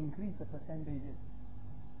also increase the percentages.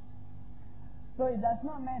 So it does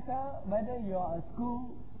not matter whether you are a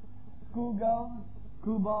schoolgirl,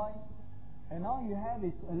 schoolboy, and all you have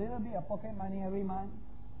is a little bit of pocket money every month,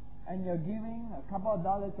 and you're giving a couple of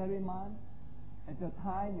dollars every month at your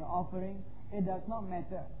time, your offering. It does not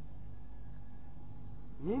matter.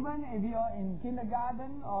 Even if you're in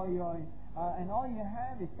kindergarten or you're and all you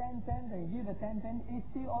have is 10 cents and you give the 10 cents, it's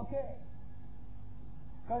still okay.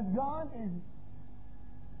 Because God is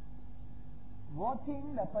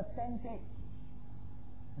watching the percentage.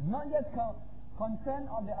 Not just concerned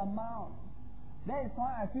on the amount. That is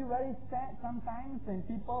why I feel very sad sometimes when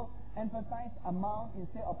people emphasize amount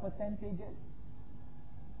instead of percentages.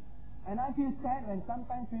 And I feel sad when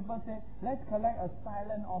sometimes people say, let's collect a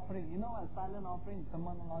silent offering. You know what a silent offering,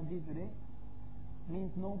 terminology today, means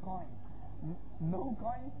no coin. No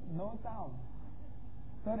coins, no sound.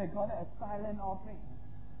 So they call it a silent offering.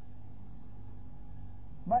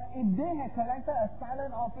 But if they had collected a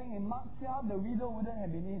silent offering in Mark 12, the widow wouldn't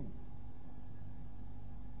have been in.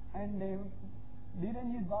 And they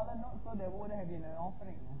didn't use dollar notes, so there wouldn't have been an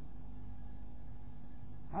offering.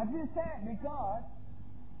 I feel sad because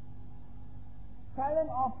silent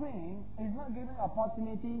offering is not giving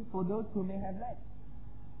opportunity for those who may have less.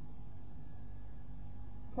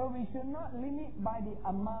 So we should not limit by the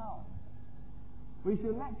amount. We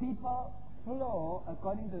should let people flow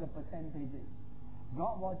according to the percentages.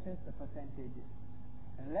 God watches the percentages.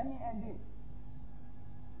 And let me add this.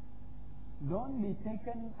 Don't be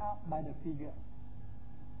taken up by the figure.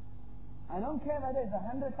 I don't care whether it's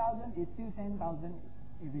 100,000, it's still 10,000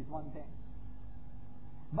 if it's 110.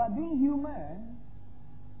 But being human,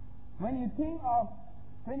 when you think of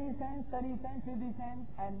 20 cents, 30 cents, 50 cents,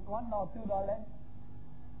 and $1 or $2,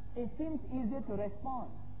 it seems easier to respond.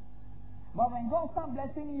 But when God starts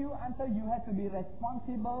blessing you until you have to be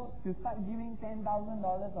responsible to start giving $10,000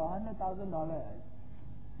 or $100,000,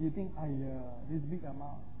 you think, this big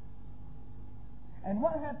amount. And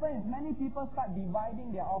what happens is many people start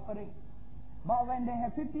dividing their offering. But when they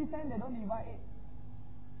have 50 cents, they don't divide it.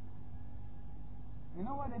 You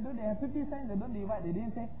know what they do? They have 50 cents, they don't divide. They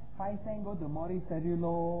didn't say 5 cents go to Maurice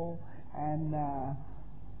Cerulo and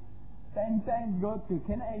 10 cents go to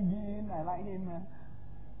Kenneth Agin. I like him.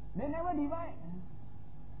 They never divide.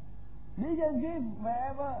 They just give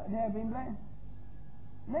wherever they have been blessed.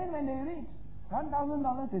 Then when they reach $1,000,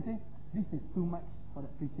 they say, this is too much for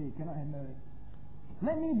the preacher. He cannot handle it.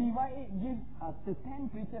 Let me divide it, give to 10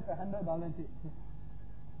 preachers $100 each.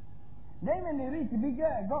 Then when they reach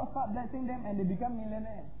bigger, God start blessing them and they become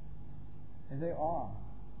millionaires. They say,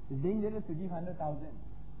 it's dangerous to give 100,000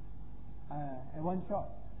 at one shot.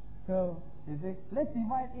 So they say, let's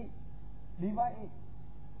divide it. Divide it.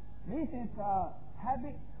 This is a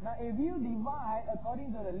habit. Now if you divide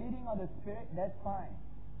according to the leading of the Spirit, that's fine.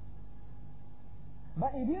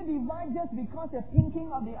 But if you divide just because you're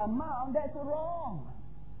thinking of the amount, that's wrong.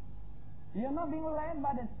 You're not being led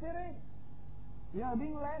by the Spirit. You're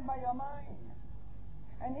being led by your mind.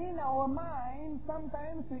 And in our mind,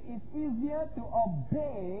 sometimes it's easier to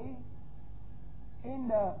obey in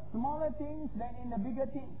the smaller things than in the bigger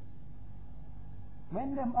things.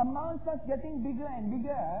 When the amount starts getting bigger and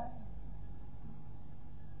bigger,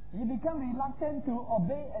 you become reluctant to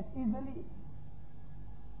obey as easily.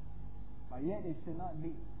 But yet it should not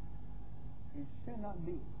be. It should not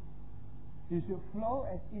be. You should flow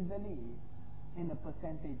as easily in the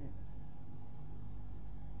percentages.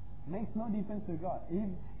 Makes no difference to God. If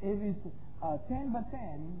it's 10%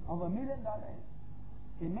 of $1 million,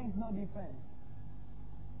 it makes no difference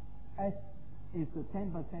as it's the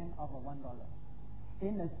 10% of a $1.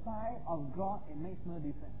 In the sight of God, it makes no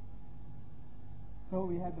difference. So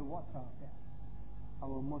we have to watch ourselves.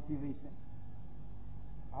 Our motivation.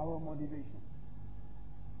 Our motivation.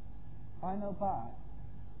 Final part.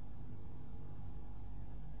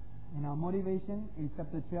 In our motivation is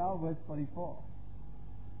chapter 12, verse 44.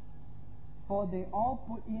 For they all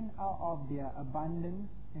put in out of their abundance,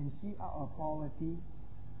 and she out of poverty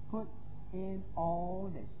put in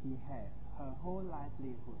all that she had, her whole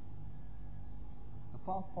livelihood. The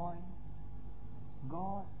fourth point,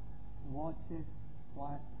 God watches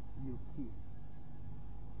what you keep,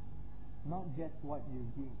 not just what you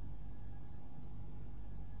give.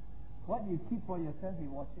 What you keep for yourself, He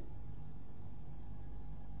watches.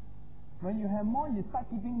 When you have more, you start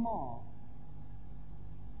keeping more.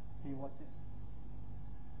 He watches.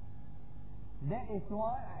 That is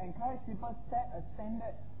why I encourage people to set a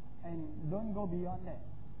standard and don't go beyond that.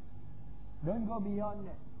 Don't go beyond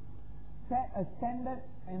that. Set a standard,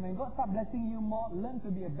 and when God starts blessing you more, learn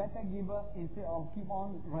to be a better giver instead of keep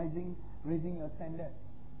on raising your standard.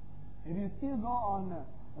 If you still go on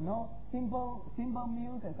simple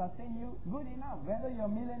meals and sustain you, good enough. Whether you're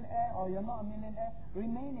a millionaire or you're not a millionaire,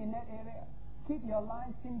 remain in that area. Keep your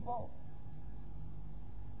life simple.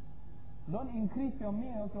 Don't increase your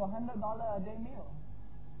meal to $100 a day meal.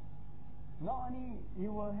 Not only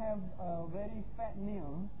you will have a very fat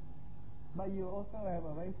meal, but you also have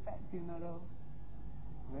a very fat funeral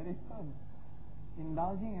very soon.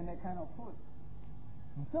 Indulging in that kind of food.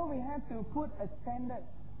 So we have to put a standard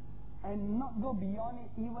and not go beyond it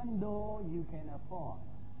even though you can afford.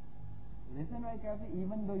 Listen very carefully,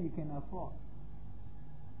 even though you can afford.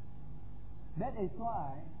 That is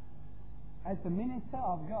why, as a minister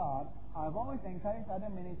of God, I've always encouraged other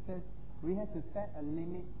ministers, we have to set a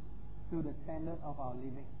limit to the standard of our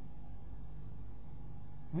living.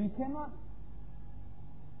 We cannot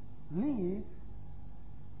live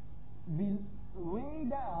way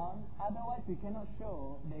down, otherwise we cannot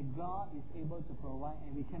show that God is able to provide,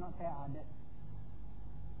 and we cannot tell others.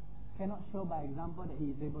 Cannot show by example that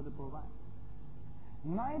He is able to provide.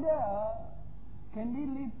 Neither can we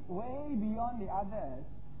live way beyond the others,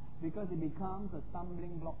 because it becomes a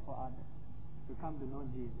stumbling block for others to come to know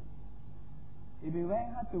Jesus. It will be very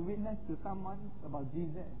hard to witness to someone about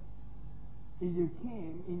Jesus if you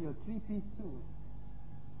came in your three-piece suit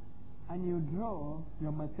and you drove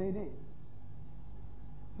your Mercedes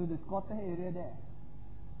to the squatter area there,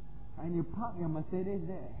 and you park your Mercedes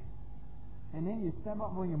there, and then you step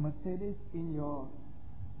up on your Mercedes in your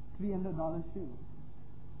 $300 shoes,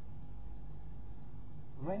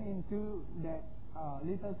 went into that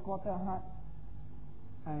little squatter hut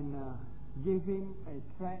and gave him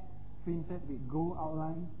a tract printed with gold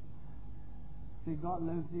outline. Say, God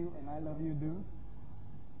loves you and I love you too.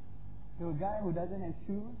 To a guy who doesn't have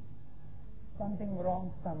shoes, something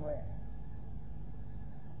wrong somewhere.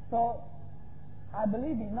 So, I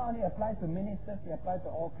believe it not only applies to ministers, it applies to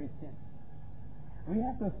all Christians. We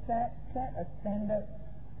have to set a standard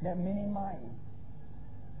that minimizes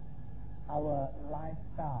our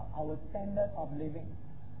lifestyle, our standard of living.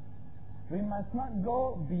 We must not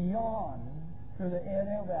go beyond to the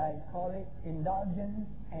area where I call it indulgence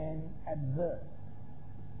and absurd.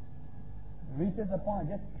 Reaches a point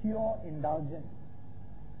of just pure indulgence.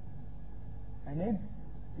 And if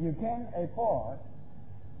you can afford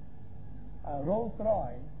a Rolls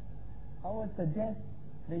Royce, I would suggest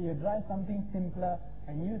that you drive something simpler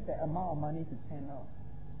and use that amount of money to channel.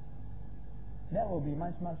 That will be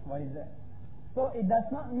much, much wiser. So it does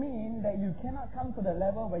not mean that you cannot come to the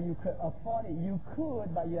level where you could afford it. You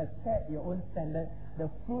could, but you have set your own standard. The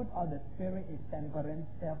fruit of the Spirit is temperance,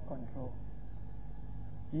 self-control.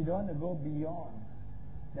 You don't want to go beyond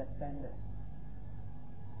that standard.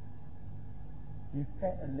 You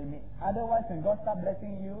set a limit. Otherwise, when God starts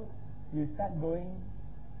blessing you, you start going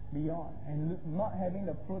beyond and not having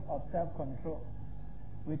the fruit of self-control,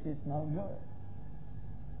 which is not good.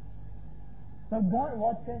 So God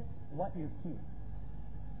watches what you keep.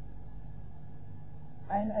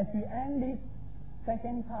 And as we end this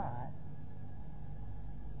second part,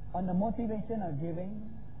 on the motivation of giving.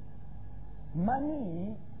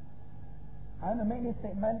 Money, I want to make this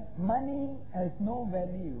statement, money has no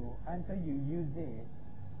value until you use it.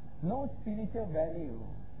 No spiritual value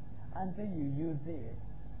until you use it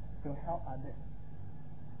to help others.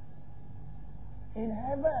 In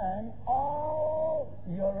heaven, all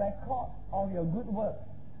your records of your good works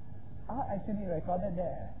are actually recorded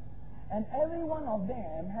there. And every one of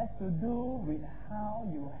them has to do with how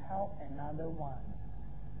you help another one,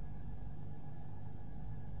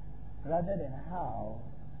 rather than how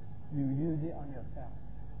you use it on yourself,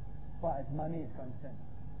 far as money is concerned.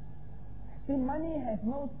 See, money has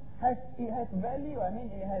value. I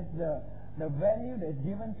mean, it has the value that's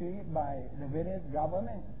given to it by the various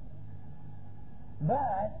governments.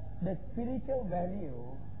 But the spiritual value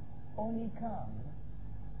only comes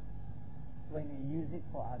when you use it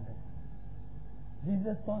for others.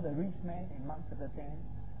 Jesus told the rich man in Mark chapter 10,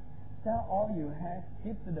 sell all you have,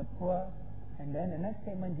 give to the poor, and then the next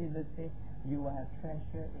statement Jesus said, you will have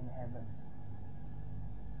treasure in heaven.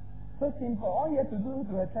 So simple. All you have to do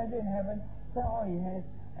to have treasure in heaven, sell all he has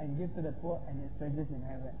and give to the poor, and his treasures in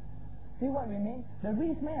heaven. See what we mean? The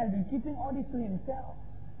rich man has been keeping all this to himself.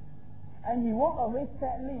 And he walked away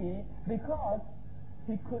sadly because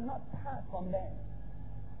he could not part from them.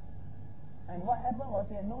 And what happened was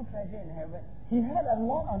he had no treasure in heaven. He had a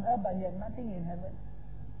lot on earth, but he had nothing in heaven.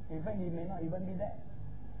 In fact, he may not even be there.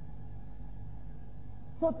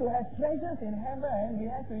 So to have treasures in heaven, we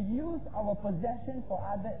have to use our possessions for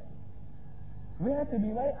others. We have to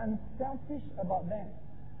be very unselfish about them.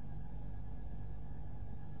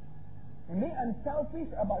 And be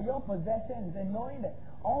unselfish about your possessions and knowing that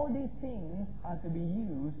all these things are to be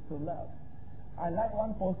used to love. I like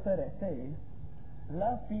one poster that says,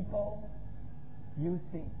 love people, use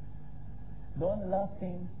things. Don't love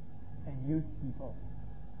things and use people.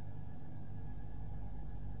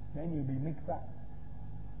 Then you'll be mixed up.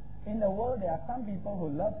 In the world, there are some people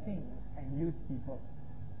who love things and use people.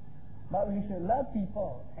 But we should love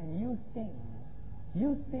people and use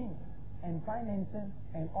things and finances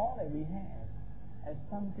and all that we have as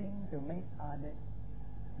something to make others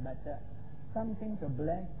better, something to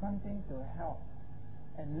bless, something to help,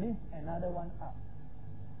 and lift another one up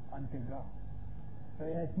unto God. So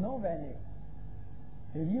it has no value.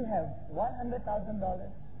 If you have $100,000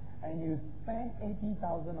 and you spend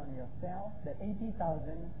 $80,000 on yourself, the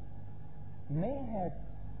 $80,000 may have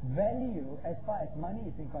value as far as money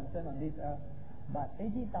is concerned on this earth, but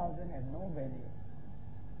 $80,000 has no value.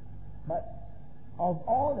 But of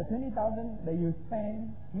all the $20,000 that you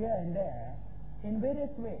spend here and there, in various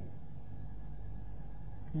ways,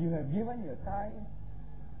 you have given your tithe,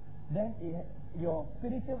 then your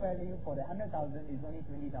spiritual value for the 100,000 is only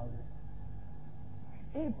 20,000.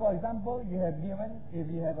 If, for example, if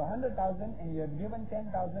you have 100,000 and you have given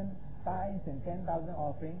 10,000 tithes and 10,000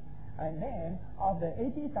 offerings, and then of the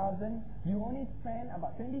 80,000, you only spend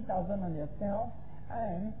about 20,000 on yourself,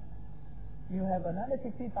 and you have another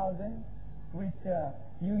 60,000 which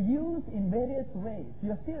you use in various ways.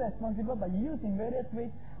 You're still responsible, but you use in various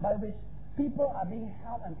ways by which people are being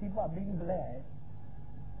helped and people are being blessed.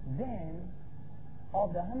 Then,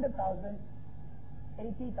 of the 100,000,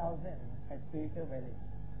 80,000 has spiritual value.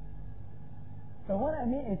 So what I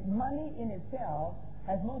mean is money in itself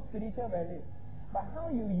has no spiritual value. But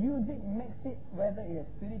how you use it makes it whether it has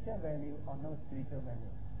spiritual value or no spiritual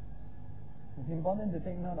value. It's important to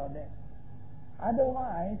take note of that.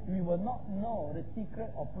 Otherwise, we will not know the secret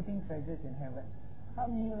of putting treasures in heaven. How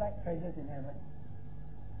many of you like treasures in heaven?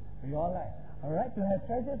 We all like. Alright, to have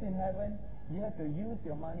treasures in heaven, you have to use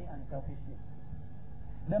your money unselfishly.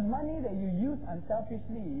 The money that you use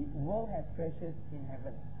unselfishly will have treasures in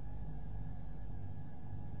heaven.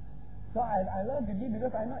 So I love to give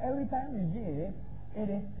because I know every time we give, it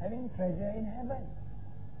is having treasure in heaven.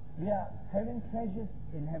 We are having treasures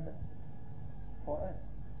in heaven for us.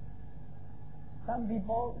 Some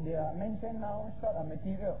people, they are mentioned now short of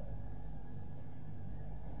material.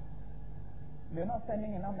 They're not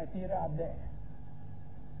sending enough material up there.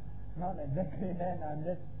 Not exactly that. I'm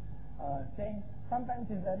just saying, sometimes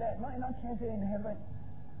it's like that. Not enough treasure in heaven.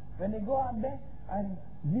 When they go up there, and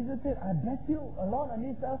Jesus said, I bless you a lot on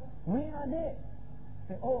this earth. Where are they?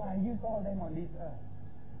 Say, oh, I use all them on this earth.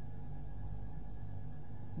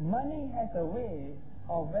 Money has a way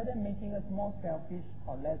of whether making us more selfish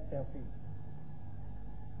or less selfish.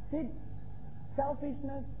 See,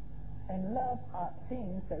 selfishness and love are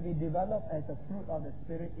things that we develop as a fruit of the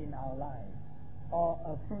Spirit in our lives, or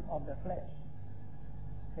a fruit of the flesh.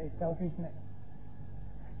 Okay, selfishness.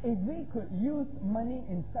 If we could use money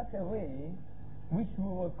in such a way which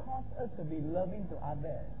will cause us to be loving to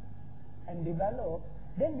others and develop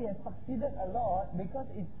then we have succeeded a lot because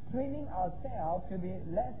it's training ourselves to be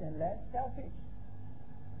less and less selfish.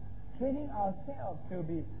 Training ourselves to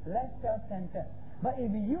be less self-centered. But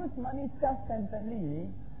if we use money self-centeredly,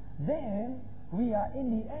 then we are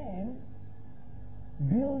in the end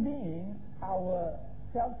building our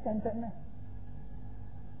self-centeredness.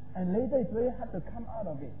 And later it's very hard to come out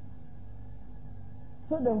of it.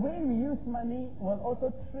 So the way we use money will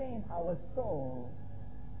also train our soul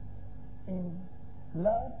in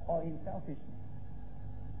love or in selfishness.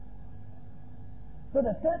 So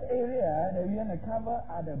the third area that we want to cover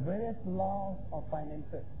are the various laws of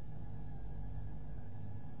finances.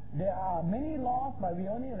 There are many laws, but we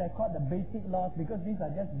only record the basic laws because these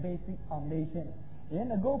are just basic foundations. If you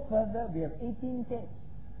want to go further, we have 18 tapes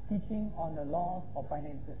teaching on the laws of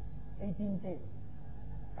finances. 18 tapes.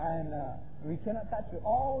 And we cannot touch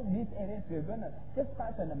all these areas. We're going to just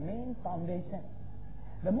touch on the main foundation.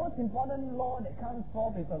 The most important law that comes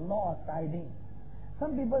forth is the law of tithing.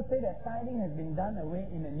 Some people say that tithing has been done away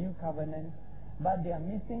in the new covenant, but they are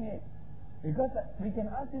missing it. Because we can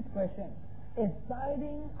ask this question, is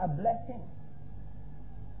tithing a blessing?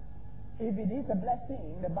 If it is a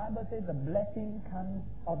blessing, the Bible says the blessing comes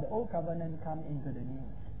of the old covenant come into the new.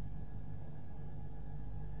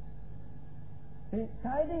 See,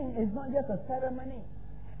 tithing is not just a ceremony.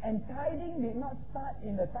 And tithing did not start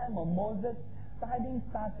in the time of Moses. Tithing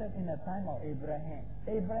started in the time of Abraham.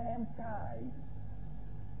 Abraham tithed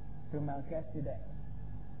to Melchizedek.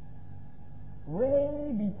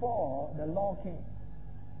 Way before the law came.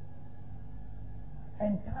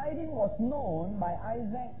 And tithing was known by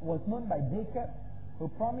Isaac, was known by Jacob, who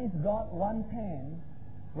promised God 1/10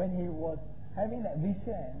 when he was having that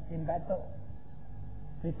vision in battle.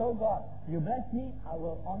 He told God, you bless me, I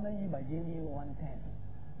will honor you by giving you 1/10.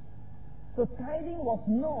 So tithing was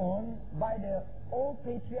known by the old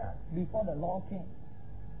patriarchs before the law came.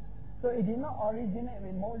 So it did not originate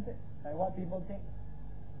with Moses, like what people think.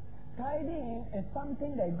 Tithing is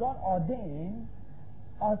something that God ordained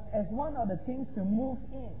as one of the things to move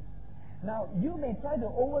in. Now, you may try to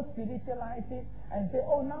over-spiritualize it and say,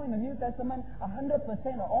 oh, now in the New Testament,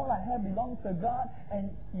 100% of all I have belongs to God,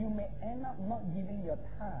 and you may end up not giving your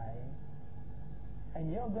tithe,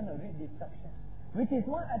 and you're going to reap destruction. Which is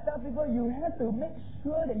why I tell people, you have to make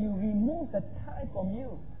sure that you remove the tithe from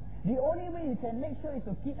you. The only way you can make sure is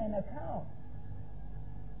to keep an account.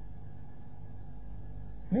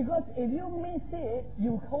 Because if you miss it,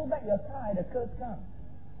 you hold back your tithe, the curse comes.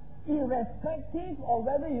 Irrespective of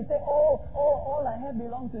whether you say, all I have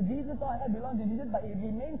belongs to Jesus, all I have belongs to Jesus, but it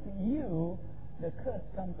remains to you, the curse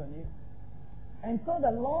comes on you. And so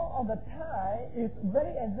the law of the tithe is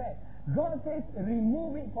very exact. God says,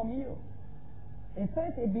 remove it from you. It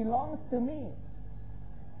says it belongs to me.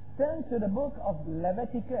 Turn to the book of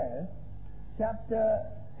Leviticus, chapter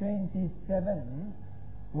 27,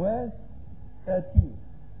 verse 30.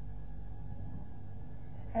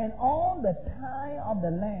 And all the tithe of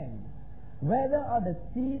the land, whether of the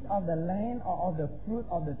seed of the land or of the fruit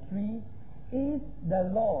of the tree, is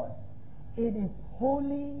the Lord. It is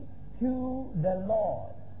holy to the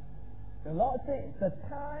Lord. The Lord says, the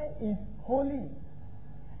tithe is holy.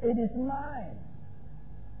 It is mine.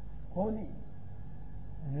 Holy.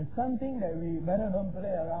 And it's something that we better don't play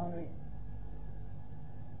around with.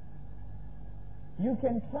 You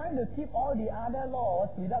can try to keep all the other laws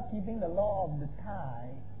without keeping the law of the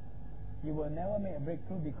tithe. You will never make a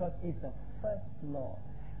breakthrough because it's the first law.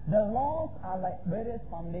 The laws are like various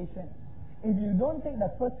foundations. If you don't take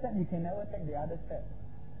the first step, you can never take the other step.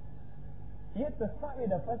 You have to start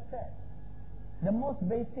with the first step. The most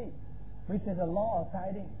basic, which is the law of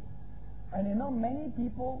tithing. And you know, many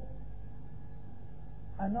people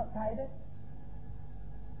are not tithers.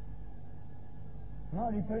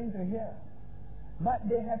 Not referring to here. But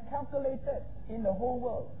they have calculated in the whole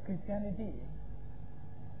world, Christianity,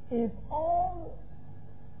 if all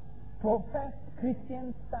professed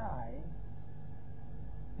Christians tithe,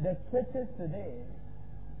 the churches today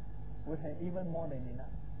would have even more than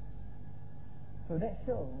enough. So that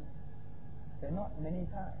shows that not many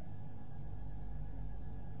tithe.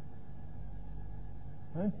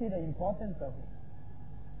 Don't see the importance of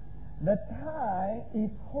it. The tithe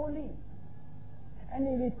is holy. And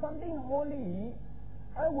if it's something holy,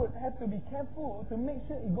 I would have to be careful to make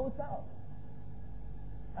sure it goes out.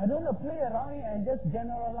 I don't want to play around it and just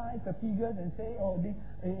generalize the figures and say, this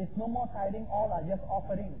is no more tithing, all are just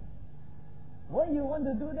offerings. Well, you want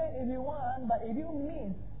to do that if you want, but if you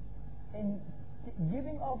miss in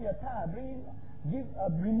giving off your tithe,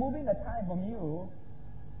 removing the tithe from you,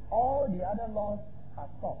 all the other laws are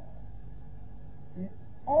stopped.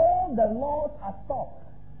 All the laws are stopped.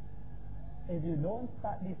 if you don't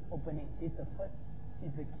start this opening, it's the first,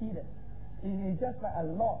 it's the key that it is just like a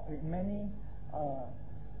lock with many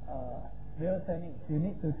wheel turnings. You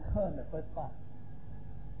need to turn the first part,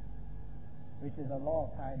 which is the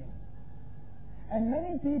law of tithing. And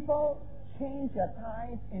many people change their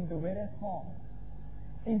tithes into various forms.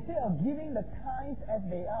 Instead of giving the tithes as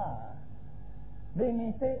they are, they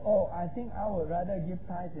may say, oh, I think I would rather give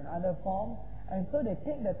tithes in other forms. And so they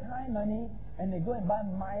take the tithe money and they go and buy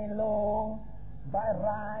Milo, buy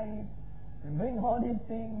rice, and bring all these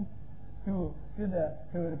things to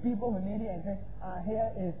the people who need it and say,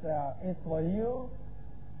 here is for you.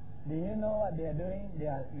 Do you know what they are doing? They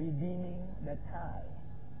are redeeming the tithe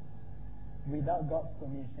without God's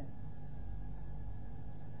permission.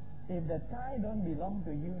 If the tithe don't belong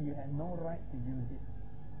to you, you have no right to use it.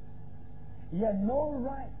 You have no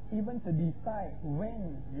right even to decide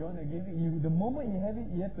when you want to give it. The moment you have it,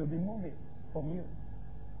 you have to remove it from you.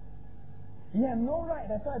 You have no right.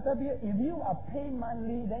 That's why I tell you, if you are paid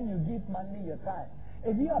monthly, then you give monthly your tithe.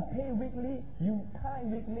 If you are paid weekly, you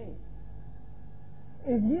tithe weekly.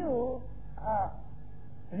 If you are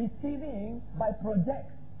receiving by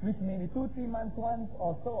projects, which may be 2-3 months once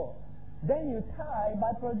or so, then you tithe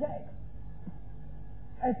by projects.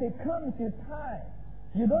 As it comes, you tithe.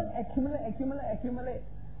 You don't accumulate.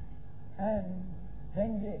 And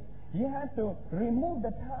then you have to remove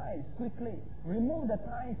the tithes quickly. Remove the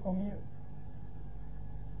tithes from you.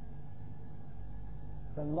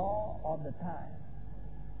 The law of the tithe.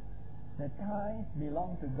 The tithes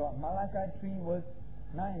belong to God. Malachi 3 verse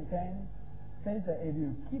 9 and 10 says that if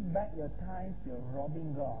you keep back your tithes, you're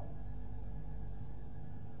robbing God.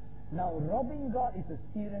 Now, robbing God is a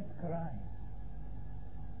serious crime.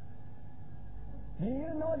 Do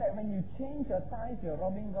you know that when you change your tithes, you're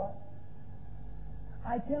robbing God?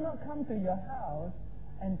 I cannot come to your house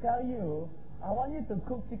and tell you, I want you to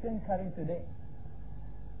cook chicken curry today.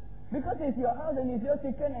 Because it's your house and it's your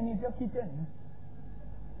chicken and it's your kitchen.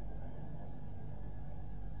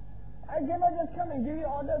 I cannot just come and give you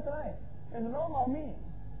orders, right? It's wrong of me.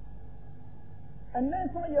 And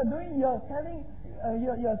that's what you're doing. You're telling,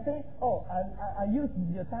 you're saying, oh, I use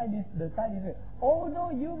the tithe this way.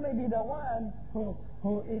 Although you may be the one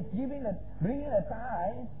who is bringing the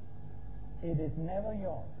tithe, it is never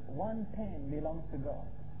yours. 1/10 belongs to God.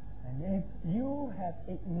 And if you have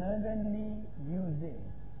ignorantly used it,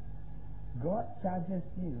 God charges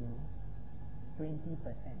you 20%.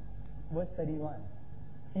 Verse 31.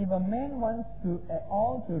 If a man wants to at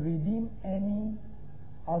all to redeem any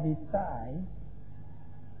of his tithe,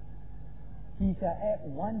 he shall add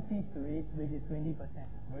 1/5 to it, which is 20%.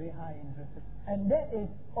 Very high interest. And that is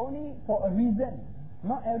only for a reason.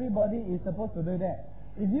 Not everybody is supposed to do that.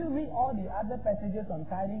 If you read all the other passages on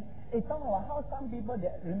tithing, it's talking about how some people,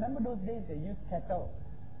 remember those days they used cattle.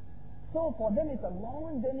 So for them it's a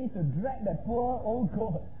long journey to drag the poor old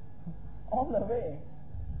goat all the way.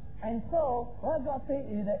 And so what God says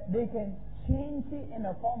is that they can change it in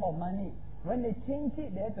a form of money. When they change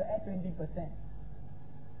it, they have to add 20%.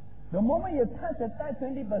 The moment you touch the tithe,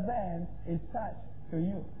 20% is charged to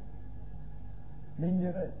you.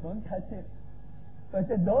 Dangerous. Don't touch it. So I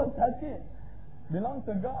said, don't touch it. Belongs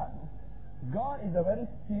to God. God is a very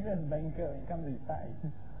serious banker when it comes to his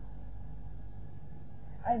tithe.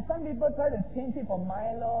 And some people try to change it for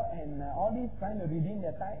Milo and all these trying to redeem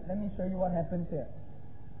their tithe. Let me show you what happens here.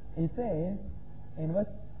 It says in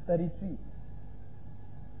verse 32,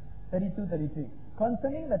 33.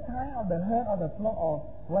 Concerning the tithe of the herd of the flock or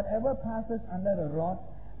whatever passes under the rod,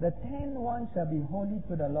 the 10th one shall be holy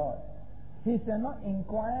to the Lord. He shall not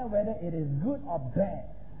inquire whether it is good or bad,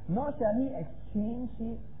 nor shall he exchange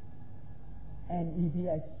it. And if he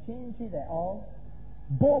exchange it at all,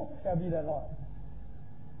 both shall be the Lord.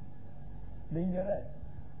 Dangerous.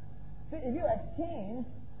 See, if you exchange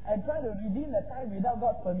and try to redeem the tithe without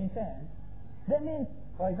God's permission, that means,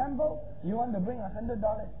 for example, you want to bring $100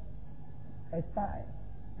 as tithe.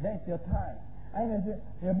 That's your tithe. And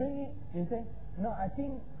you bring it, you say, no, I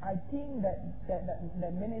think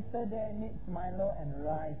that minister there needs Milo and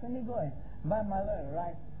rice. Let me go and buy Milo and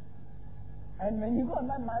rice. And when you go and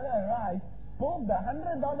buy Milo and rice, both the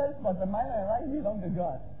 $100 for the Milo and rice belong to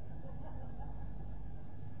God.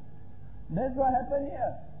 That's what happened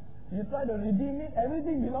here. You try to redeem it,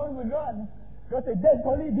 everything belongs to God. God said, that's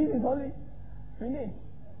holy, this is holy. Finish.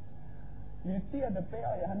 You still have to pay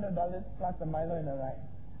all your $100 plus the Milo and the rice.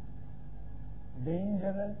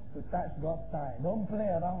 Dangerous to touch God's tithe. Don't play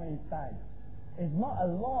around with his tithe. It's not a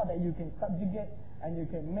law that you can subjugate and you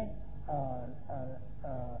can make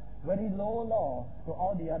very low law to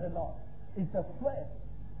all the other laws. It's the first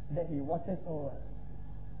that he watches over.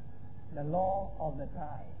 The law of the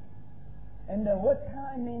tithe. And the word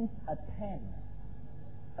tithe means a tenth.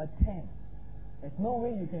 A tenth. There's no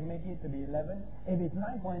way you can make it to be 11. If it's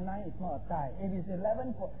 9.9, it's not a tithe. If it's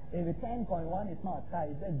 10.1, it's not a tithe.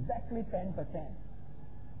 It's exactly 10%.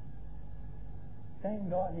 Thank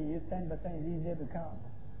God he used 10%. It's easier to count.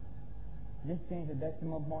 Just change the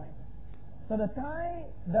decimal point. So the tithe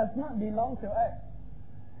does not belong to us.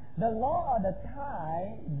 The law of the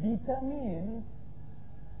tithe determines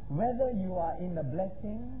whether you are in the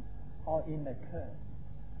blessing or in the curse.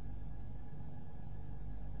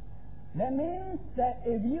 That means that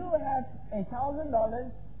if you have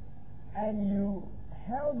 $1,000 and you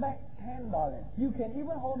held back $10, you can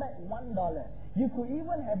even hold back $1. You could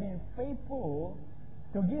even have been faithful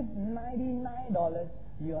to give $99,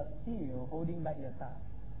 you are still holding back your tithe.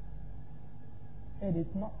 It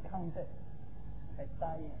is not counted as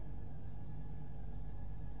tithe.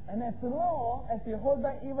 And as long as you hold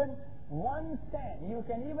back even 1 cent, you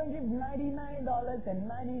can even give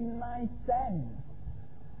 $99.99.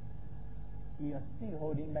 You are still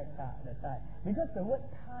holding back the tithe. Because the word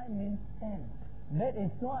tithe means cent. That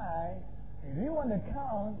is why, if you want to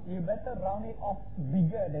count, you better round it off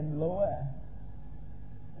bigger than lower.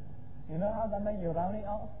 You know how sometimes you round it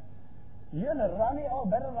off? You want to round it off,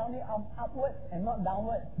 better round it off upwards and not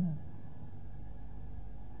downwards.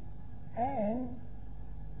 And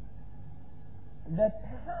the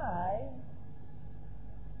tithe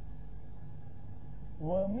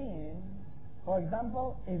will mean, for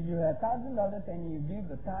example, if you have $1,000 and you give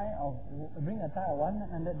the tithe of, bring a tithe of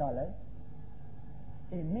 $100,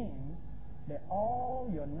 it means that all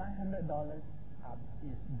your $900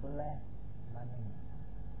 is blessed money.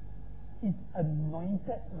 It's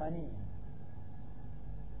anointed money.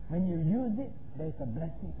 When you use it, there's a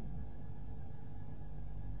blessing.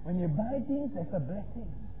 When you buy things, there's a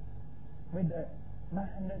blessing with the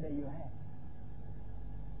 $900 that you have.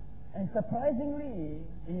 And surprisingly,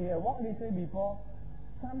 if you have walked this way before,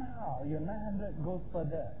 somehow your $900 goes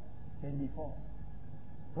further than before.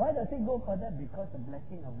 Why does it go further? Because the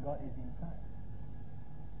blessing of God is inside.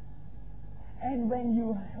 And when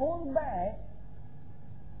you hold back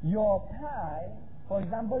your tithe, for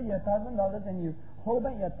example, you have $1,000 and you hold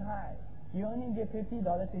back your tithe, you only get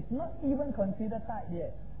 $50, it's not even considered tithe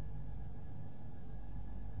yet.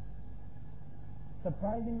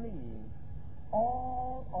 Surprisingly,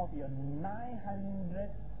 all of your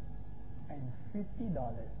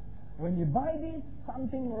 $950, when you buy this,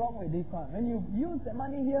 something wrong with this one. When you use the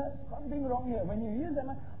money here, something wrong here. When you use the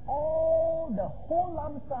money, the whole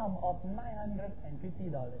lump sum of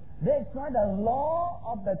 $950. That's why the law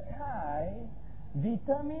of the tithe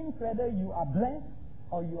determines whether you are blessed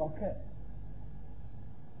or you are cursed.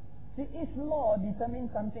 See, each law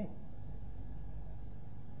determines something.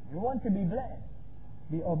 You want to be blessed,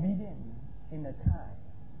 be obedient in the tithe.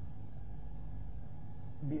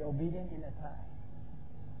 Be obedient in the tithe.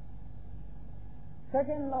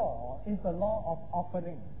 Second law is the law of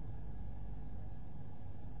offering.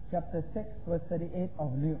 Chapter 6, verse 38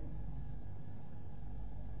 of Luke.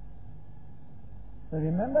 So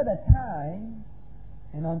remember the tithe,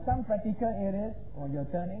 and on some practical areas, when you're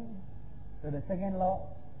turning to the second law,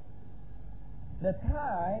 the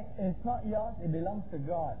tithe is not yours, it belongs to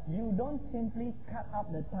God. You don't simply cut up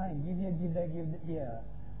the tithe, give here, give there, give here,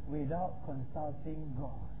 without consulting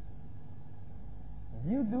God. If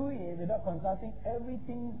you do it without consulting,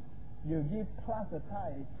 everything you give plus the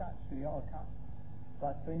tithe is charged to your account,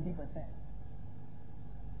 plus 20%.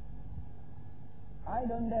 I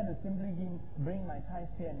don't dare to simply bring my tithe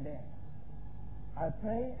here and there. I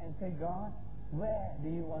pray and say, God, where do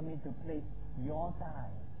you want me to place your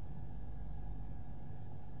tithe?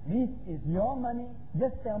 This is your money,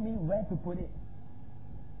 just tell me where to put it.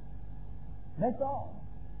 That's all.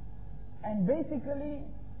 And basically,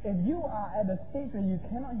 if you are at a stage where you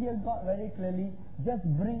cannot hear God very clearly, just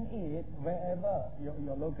bring it wherever your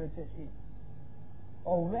local church is,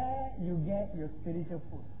 or where you get your spiritual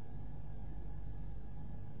food.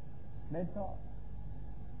 That's all.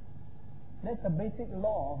 That's the basic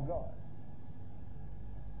law of God.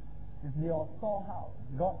 It's your storehouse,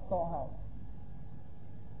 God's storehouse.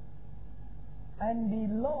 And the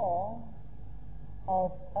law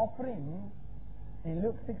of offering in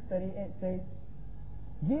Luke 6:38 says,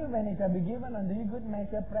 give and it shall be given unto you, good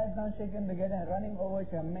measure, pressed down, shaken together, and running over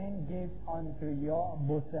shall men give unto your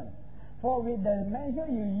bosom. For with the measure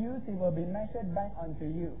you use, it will be measured back unto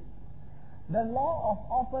you. The law of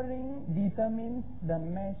offering determines the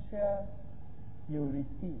measure you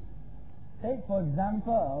receive. Take, for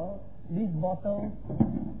example, this bottle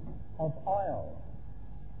of oil.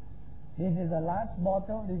 This is a large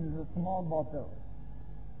bottle, this is a small bottle.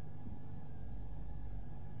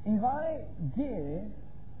 if I give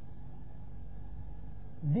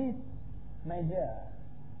this measure,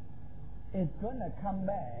 it's going to come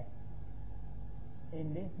back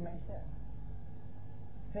in this measure.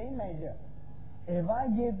 Same measure. If I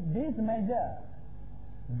give this measure,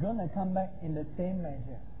 it's going to come back in the same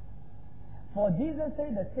measure. For Jesus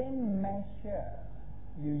said the same measure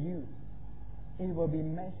you use, it will be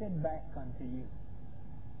measured back unto you.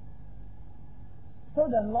 So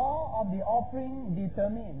the law of the offering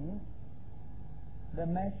determines the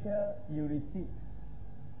measure you receive.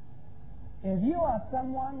 If you are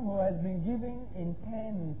someone who has been giving in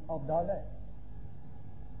tens of dollars,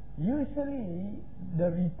 usually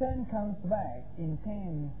the return comes back in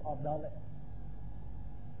tens of dollars.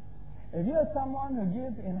 If you are someone who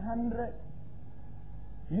gives in hundreds,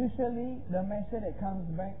 usually the measure that comes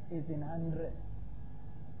back is in hundreds.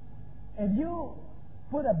 If you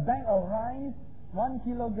put a bag of rice, 1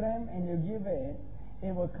 kilogram, and you give it,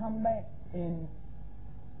 it will come back in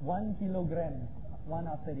 1 kilogram, one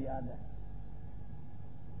after the other.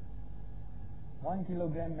 1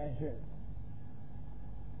 kilogram measured.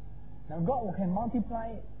 Now God can multiply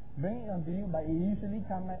it, bring it unto you, but it usually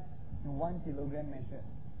comes back in 1 kilogram measured,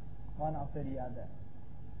 one after the other.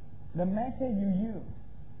 The measure you use.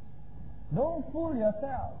 Don't fool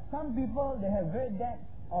yourself. Some people, they have great debts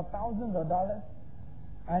of thousands of dollars,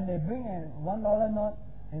 and they bring a $1 note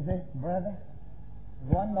and say, brother,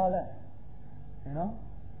 $1. You know,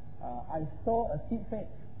 I sow a seed faith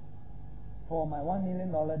for my $1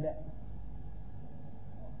 million debt.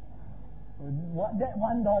 What that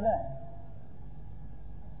 $1?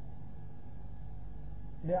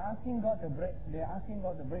 They're asking God to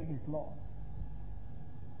break His law.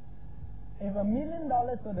 If $1 million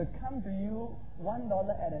were to come to you $1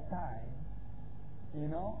 at a time, you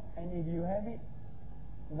know, and if you have it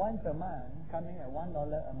once a month, coming at $1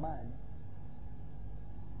 a month,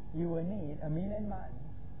 you will need 1 million months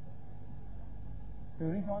to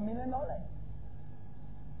reach $1 million.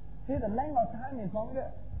 See, the length of time is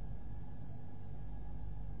longer.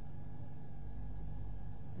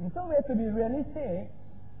 And so we have to be realistic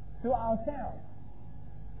to ourselves.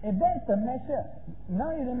 If that's the measure,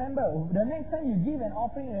 now you remember, the next time you give an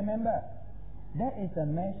offering, remember, that is the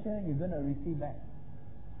measure you're going to receive back.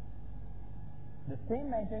 The same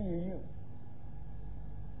measure you use.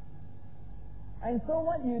 And so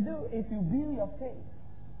what you do is you build your faith.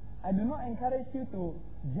 I do not encourage you to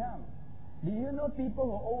jump. Do you know people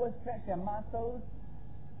who overstretch their muscles?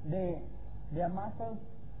 Their muscles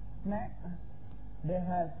snap. They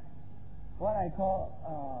have what I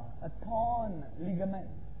call a torn ligament.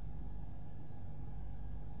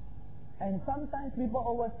 And sometimes people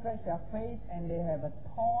overstretch their faith and they have a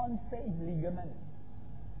torn faith ligament.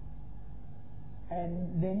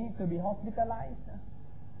 And they need to be hospitalized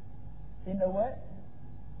in the Word.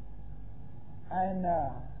 And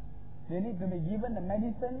they need to be given the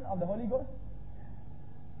medicine of the Holy Ghost,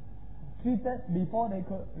 treated before they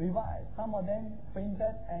could revive. Some of them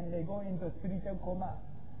fainted and they go into spiritual coma,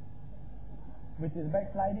 which is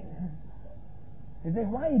backsliding. They say,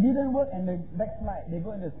 why it didn't work, and they backslide. They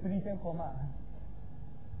go into spiritual coma.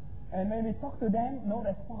 And when we talk to them, no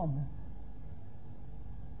response.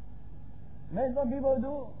 That's what people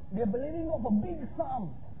do. They're believing God for big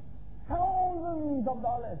sums, thousands of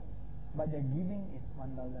dollars, but their giving is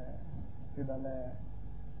 $1, $2,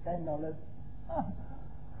 $10.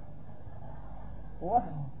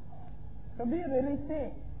 Wow. So be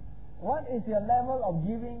realistic. What is your level of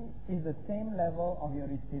giving is the same level of your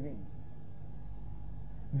receiving.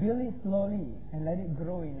 Build it slowly and let it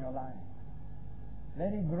grow in your life.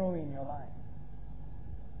 Let it grow in your life.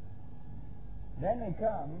 Then we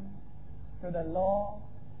come to the law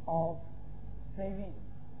of saving.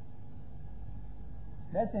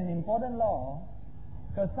 That's an important law,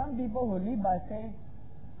 because some people who live by faith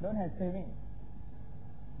don't have saving.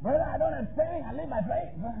 Brother, I don't have saving, I live by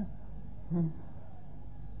faith.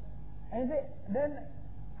 And then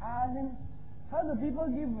ask him, how do people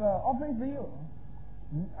give offerings to you?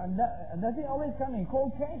 Does it always come in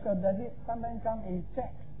cold cash, or does it sometimes come in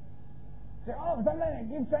checks? Say, sometimes I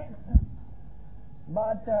give checks.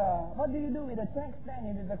 But what do you do with the checks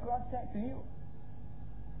then if it's a cross check to you?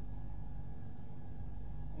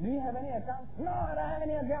 Do you have any account? No, I don't have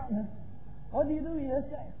any account. What do you do with your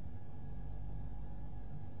checks?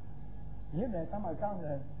 If there's some account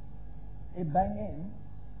that it bank in,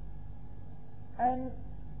 and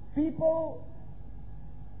people,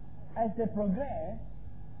 as they progress,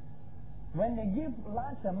 when they give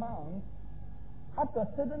large amounts, up to a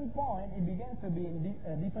certain point, it begins to be in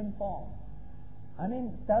a different form. I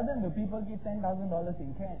mean, seldom do people give $10,000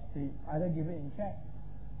 in cash. They either give it in check,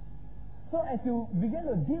 So as you begin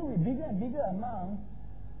to deal with bigger and bigger amounts,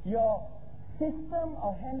 your system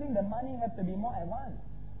of handling the money has to be more advanced.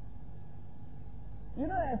 You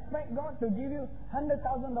don't expect God to give you $100,000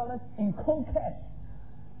 in cold cash.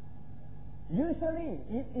 Usually,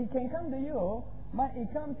 it can come to you, but it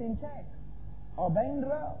comes in check or bank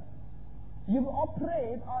draft. You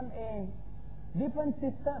operate on a different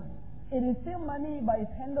system. It is still money, but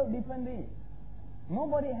it's handled differently.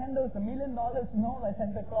 Nobody handles $1 million more like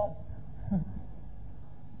Santa Claus.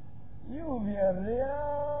 You will be a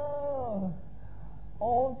real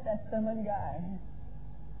Old Testament guy.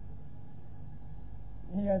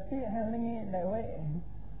 You are still handling it that way.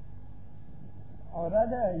 Or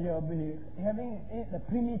rather, you'll be having it the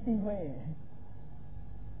primitive way.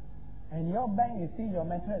 And your bank is still your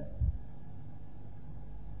mattress.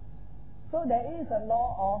 So there is a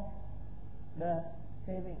law of the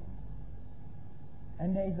saving.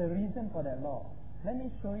 And there is a reason for that law. Let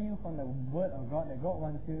me show you from the Word of God that God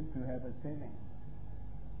wants you to have a saving.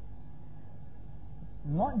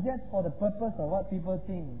 Not just for the purpose of what people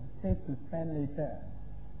think, save to spend later.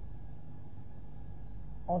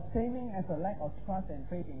 Or saving as a lack of trust and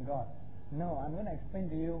faith in God. No, I'm going to explain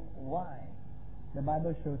to you why the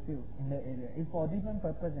Bible shows you in that area. It's for different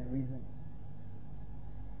purpose and reason.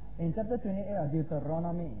 In chapter 28 of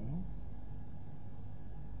Deuteronomy,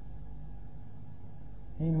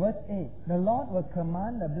 in verse 8, the Lord will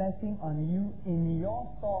command a blessing on you in your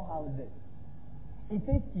storehouses. It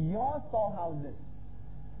says your storehouses.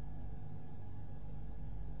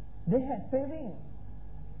 They had savings.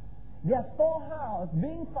 Their storehouse,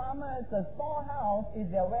 being farmers, the storehouse is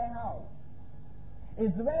their warehouse.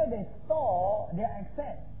 It's where they store their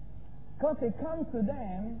excess. Because it comes to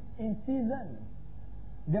them in season.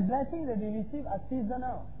 The blessings that they receive are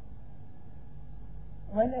seasonal.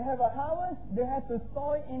 When they have a harvest, they have to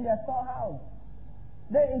store it in their storehouse.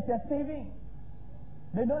 That is their saving.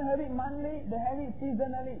 They don't have it monthly, they have it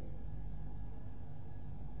seasonally.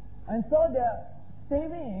 And so the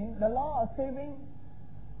saving, the law of saving,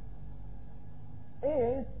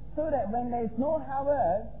 is so that when there is no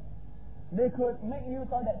harvest, they could make use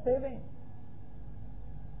of that saving.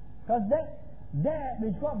 Because that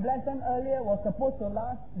which God blessed them earlier was supposed to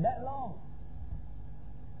last that long.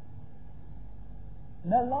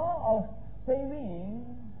 The law of saving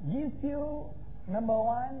gives you, number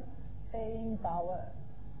one, staying power.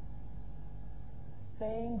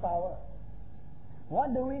 Staying power.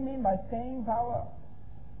 What do we mean by staying power?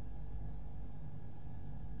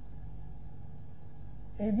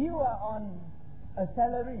 If you are on a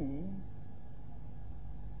salary,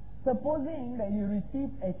 supposing that you receive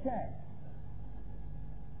a check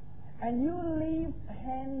and you live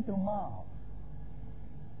hand to mouth,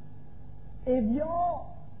 if your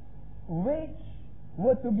wage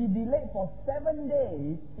were to be delayed for 7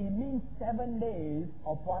 days, it means 7 days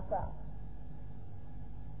of puasa.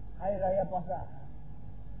 Hari Raya Puasa.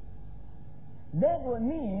 That would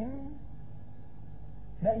mean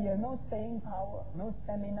that you have no staying power, no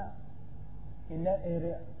stamina in that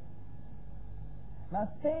area. Now,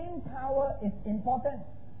 staying power is important.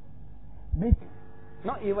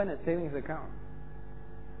 Not even a savings account.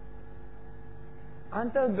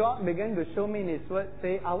 Until God began to show me in His Word,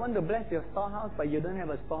 say, I want to bless your storehouse, but you don't have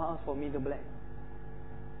a storehouse for me to bless.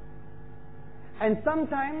 And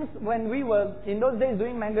sometimes when we were, in those days,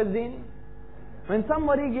 doing magazine, when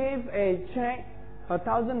somebody gave a check for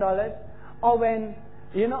 $1,000, or when,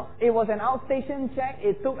 it was an outstation check,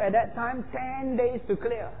 it took at that time 10 days to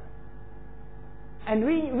clear. And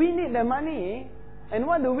we need the money, and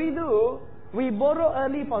what do? We borrow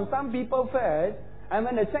early from some people first, and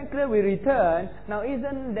when the check clear, we return. Now,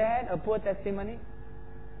 isn't that a poor testimony?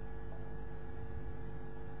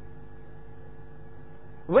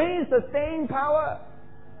 Where is the staying power?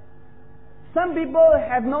 Some people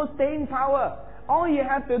have no staying power. All you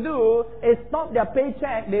have to do is stop their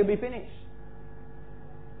paycheck, they'll be finished.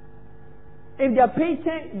 If their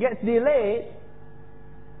paycheck gets delayed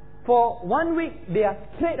for 1 week, they are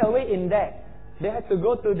straight away in debt. They have to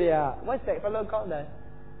go to their, what's that fellow called?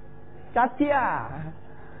 Chatia.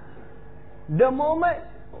 The moment,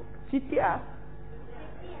 Chitia.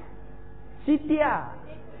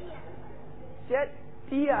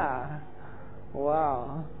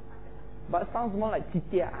 Wow. But sounds more like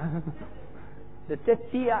Chitia. The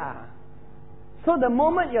Chatia. So the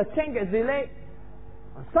moment your check gets delayed,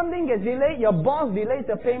 something gets delayed, your boss delays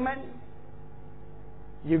the payment,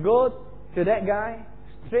 you go to that guy,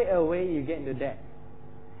 straight away you get into debt.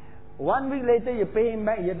 1 week later you pay him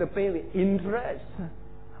back, you have to pay with interest.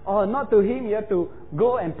 Or not to him, you have to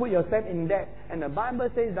go and put yourself in debt. And the Bible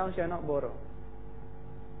says, thou shalt not borrow.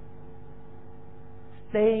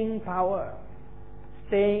 staying power.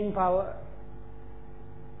 Staying power.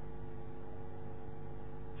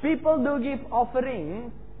 People do give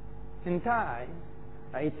offerings in time.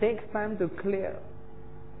 It takes time to clear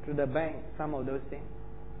to the bank some of those things.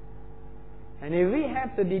 And if we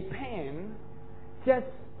have to depend just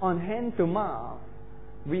on hand to mouth,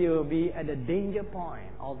 we will be at a danger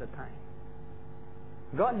point all the time.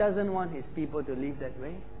 God doesn't want His people to live that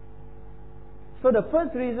way. So the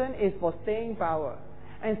first reason is for staying power.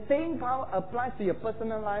 And staying power applies to your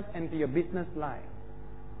personal life and to your business life.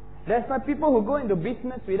 There's some people who go into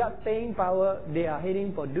business without staying power, they are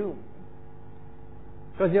heading for doom.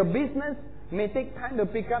 Because your business may take time to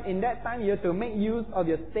pick up. In that time, you have to make use of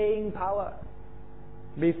your staying power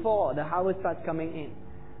before the harvest starts coming in.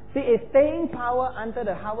 See, it's staying power until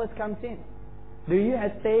the harvest comes in. Do you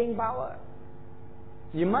have staying power?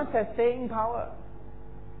 You must have staying power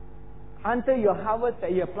until your harvest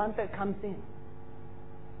that you have planted comes in.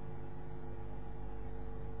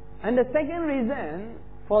 And the second reason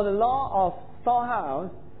for the law of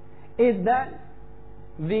storehouse is that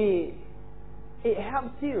it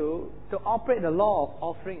helps you to operate the law of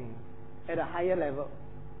offering at a higher level.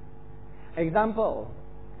 Example,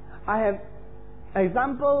 I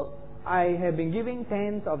have been giving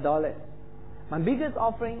tens of dollars. My biggest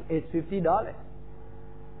offering is $50.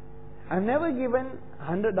 I've never given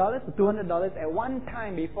 $100 or $200 at one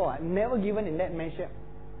time before. I've never given in that measure.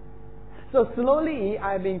 So slowly,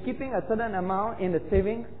 I've been keeping a certain amount in the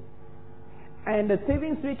savings, and the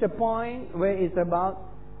savings reach a point where it's about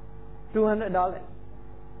 $200.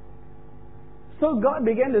 So God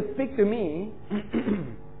began to speak to me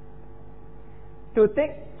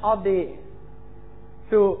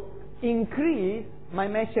to increase my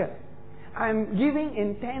measure. I'm giving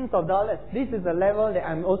in tens of dollars. This is the level that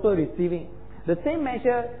I'm also receiving. The same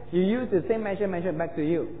measure you use, the same measure back to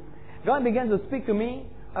you. God began to speak to me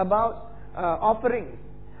about offerings,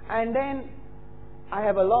 and then I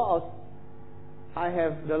have the law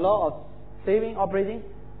of saving, operating,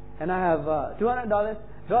 and I have $200.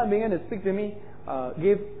 God began to speak to me,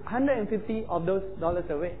 give 150 of those dollars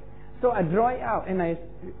away. So I draw it out and I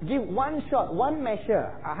give one shot, one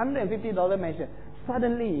measure, $150 measure.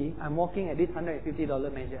 Suddenly, I'm walking at this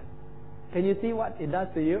 $150 measure. Can you see what it does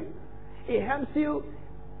to you? It helps you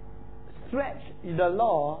stretch the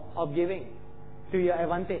law of giving to your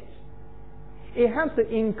advantage. It helps to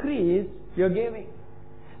increase your giving.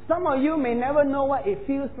 Some of you may never know what it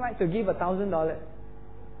feels like to give $1,000.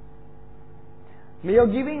 Your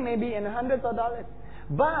giving may be in hundreds of dollars.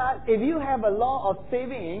 But if you have a law of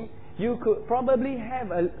saving, you could probably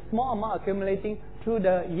have a small amount accumulating through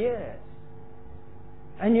the years.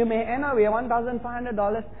 And you may end up with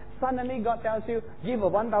 $1,500. Suddenly God tells you, give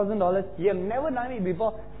 $1,000. You have never done it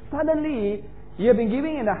before. Suddenly, you have been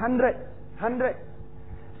giving in the hundred.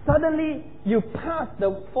 Suddenly, you pass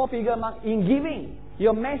the 4-figure mark in giving.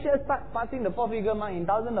 Your measure starts passing the 4-figure mark in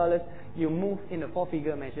 $1,000. You move in the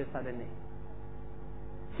 4-figure measure suddenly.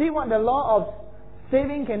 See what the law of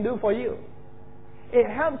saving can do for you. It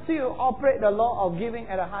helps you operate the law of giving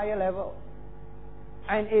at a higher level.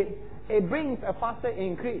 And it brings a faster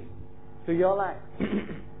increase to your life.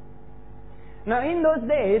 Now in those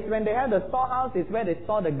days, when they have the storehouse, is where they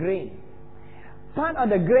store the grain. Part of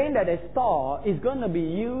the grain that they store is going to be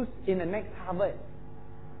used in the next harvest.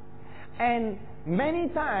 And many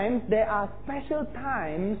times, there are special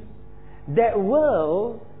times that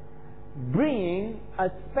will bring a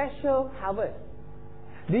special harvest.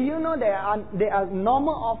 Do you know there are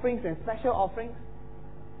normal offerings and special offerings?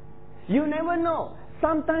 You never know.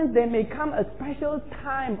 Sometimes there may come a special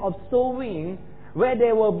time of sowing where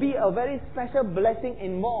there will be a very special blessing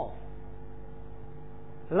involved.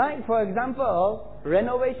 Like, for example,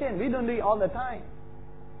 renovation. We don't do it all the time.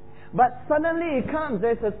 But suddenly it comes.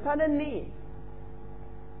 There's a sudden need.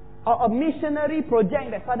 Or a missionary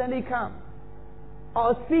project that suddenly comes.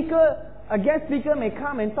 Or a guest speaker may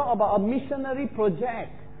come and talk about a missionary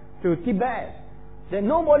project to Tibet that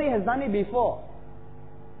nobody has done it before.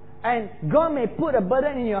 And God may put a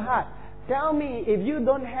burden in your heart. Tell me, if you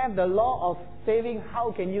don't have the law of saving,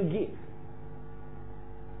 how can you give?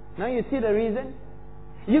 Now you see the reason?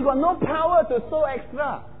 You got no power to sow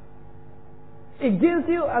extra. It gives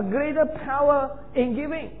you a greater power in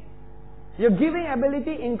giving. Your giving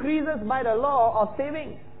ability increases by the law of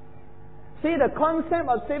saving. See, the concept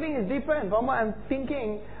of saving is different from what I'm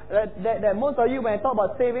thinking. That most of you, when I talk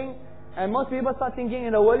about saving, and most people start thinking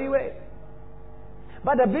in a worldly way.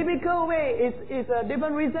 But the biblical way is a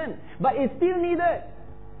different reason. But it's still needed.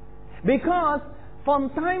 Because from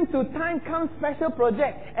time to time comes special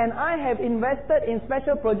projects. And I have invested in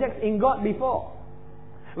special projects in God before.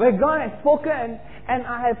 Where God has spoken And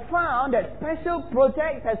I have found that special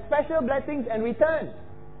projects have special blessings and returns.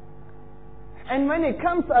 And when it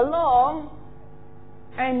comes along,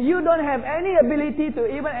 and you don't have any ability to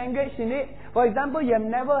even engage in it, for example, you have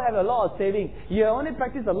never had a law of saving, you have only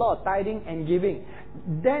practiced a law of tithing and giving,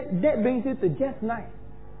 that brings you to just nice.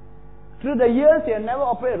 Through the years, you have never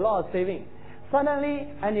operated a law of saving. Suddenly,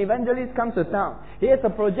 an evangelist comes to town. He has a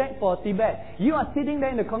project for Tibet. You are sitting there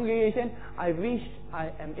in the congregation. I wish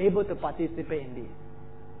I am able to participate in this.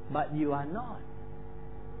 But you are not.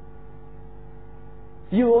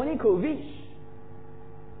 You only could wish.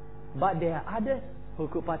 But there are others who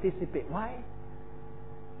could participate. Why?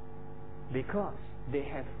 Because they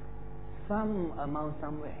have some amount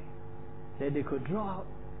somewhere that they could draw out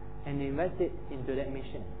and invest it into that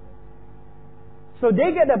mission. So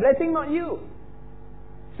they get the blessing, not you.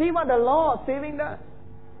 See what the law of saving does.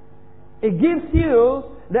 It gives you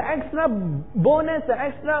the extra bonus, the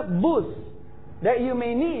extra boost that you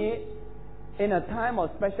may need in a time of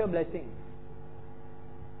special blessing.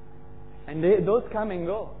 And those come and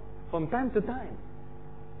go from time to time.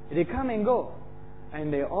 They come and go.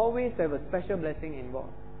 And they always have a special blessing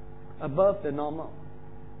involved, above the normal.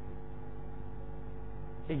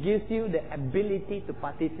 It gives you the ability to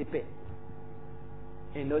participate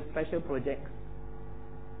in those special projects.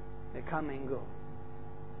 They come and go.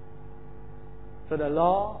 So the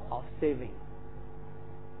law of saving.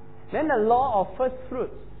 Then the law of first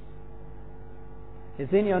fruits.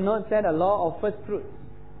 It's in your notes there, the law of first fruits.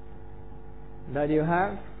 That you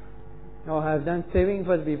have, or have done saving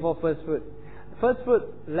first before first fruit. First fruit,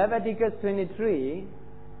 Leviticus 23.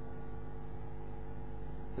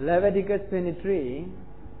 Leviticus 23.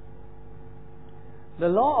 The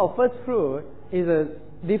law of first fruit is a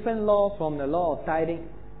different law from the law of tithing.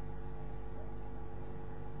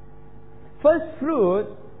 First fruit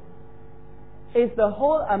is the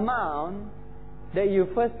whole amount that you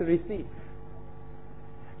first receive.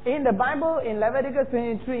 In the Bible, in Leviticus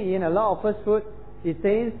 23, in the law of first fruit, it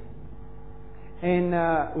says in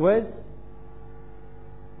verse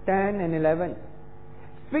 10 and 11,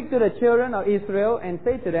 "Speak to the children of Israel and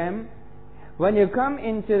say to them, when you come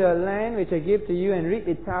into the land which I give to you and reap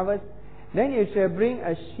its harvest, then you shall bring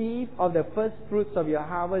a sheaf of the first fruits of your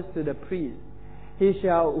harvest to the priest. He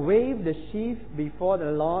shall wave the sheaf before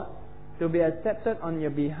the Lord to be accepted on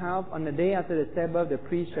your behalf. On the day after the Sabbath, the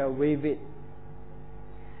priest shall wave it."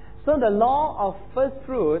 So the law of first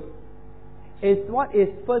fruit is what is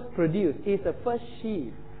first produced. It's the first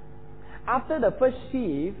sheaf. After the first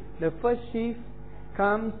sheaf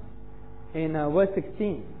comes in verse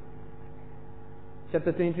 16.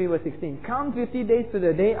 Chapter 23, verse 16. "Count 50 days to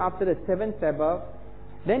the day after the seventh Sabbath.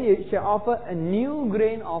 Then you shall offer a new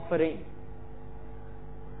grain offering."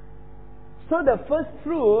 So the first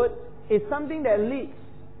fruit is something that leads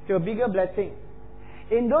to a bigger blessing.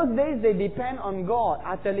 In those days, they depend on God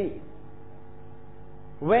utterly.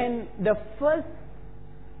 When the first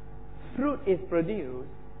fruit is produced,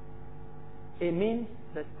 it means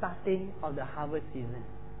the starting of the harvest season.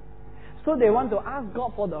 So they want to ask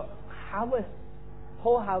God for the harvest,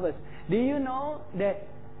 whole harvest. Do you know that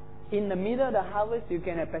in the middle of the harvest you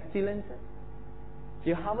can have pestilences?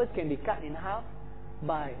 Your harvest can be cut in half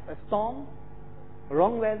by a storm,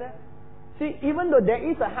 wrong weather. See, even though there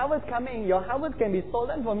is a harvest coming, your harvest can be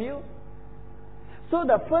stolen from you. So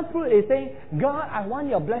the first fruit is saying, God, I want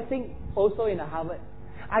your blessing also in the harvest.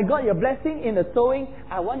 I got your blessing in the sowing,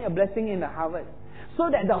 I want your blessing in the harvest. So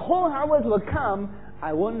that the whole harvest will come,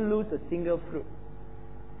 I won't lose a single fruit.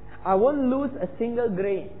 I won't lose a single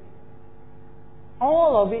grain.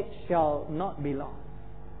 All of it shall not be lost.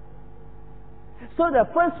 So the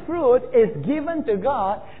first fruit is given to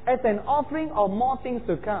God as an offering of more things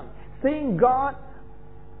to come. Saying, God,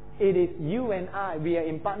 it is you and I, we are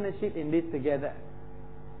in partnership in this together.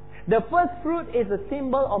 The first fruit is a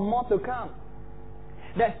symbol of more to come.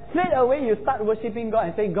 That straight away you start worshipping God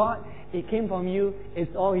and say, God, it came from you,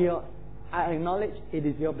 it's all yours. I acknowledge it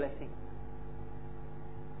is your blessing.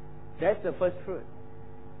 That's the first fruit.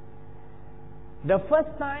 The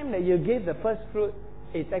first time that you give the first fruit,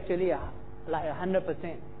 it's actually like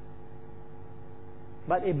 100%.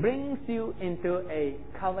 But it brings you into a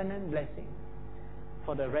covenant blessing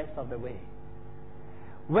for the rest of the way.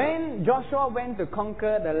 When Joshua went to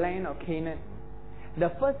conquer the land of Canaan, the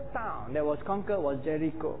first town that was conquered was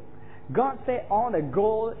Jericho. God said, all the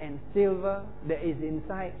gold and silver that is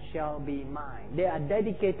inside shall be mine. They are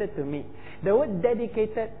dedicated to me. The word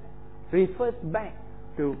dedicated refers back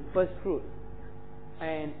to first fruit.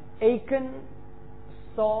 And Achan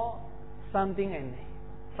saw something and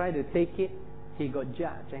tried to take it. He got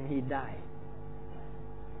judged and he died.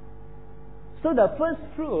 So the first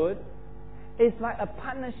fruit It's like a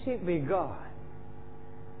partnership with God.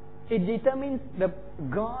 It determines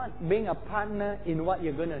God being a partner in what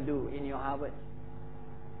you're going to do in your harvest,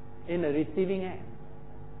 in the receiving end.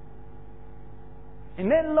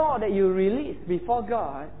 And that law that you release before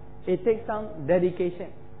God, it takes some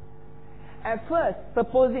dedication. At first,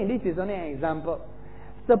 supposing, this is only an example,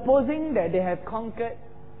 supposing that they have conquered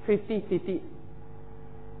 50 cities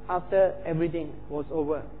after everything was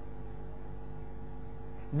over,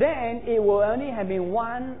 then it will only have been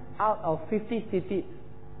 1 out of 50 cities.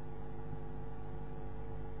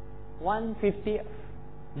 1/50.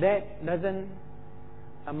 That doesn't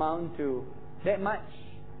amount to that much.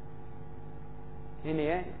 In the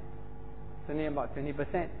end, it's only about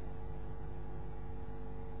 20%.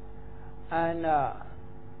 And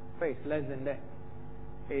it's less than that.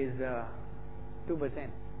 Is 2%.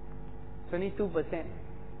 22%.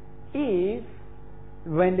 If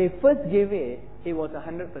when they first gave it, it was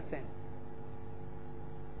 100%.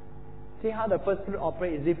 See how the first fruit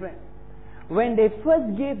operates is different. When they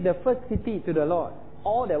first gave the first city to the Lord,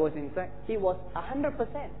 all that was inside, it was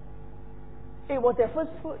 100%. It was their first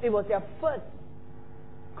fruit. It was their first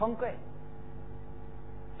conquest.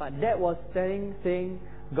 But that was saying,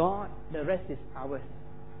 God, the rest is ours.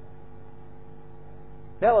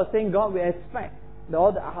 That was saying, God, we expect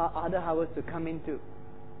all the other harvests to come into.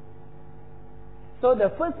 So the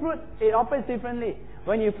first fruit, it operates differently.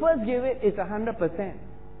 When you first give it, it's 100%.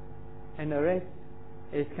 And the rest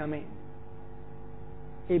is coming.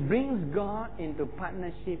 It brings God into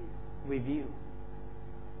partnership with you.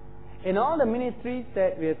 In all the ministries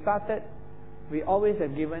that we have started, we always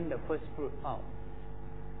have given the first fruit out.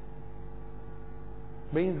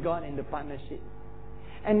 Brings God into partnership.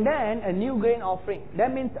 And then a new grain offering.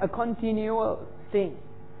 That means a continual thing.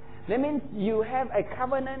 That means you have a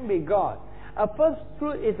covenant with God. A first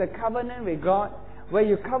fruit is a covenant with God, where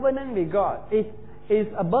you covenant with God.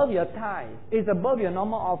 It's above your tithe. It's above your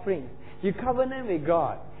normal offerings. You covenant with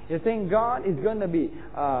God. You're saying, God is going to be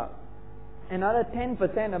another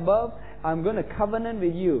 10% above. I'm going to covenant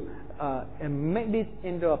with you and make this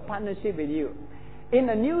into a partnership with you. In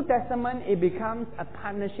the New Testament, it becomes a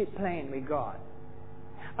partnership plan with God.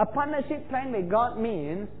 A partnership plan with God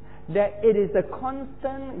means that it is a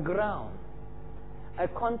constant ground. A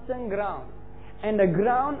constant ground. And the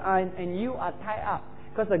ground and you are tied up.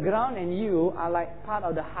 Because the ground and you are like part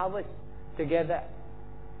of the harvest together.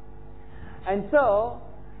 And so,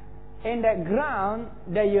 in that ground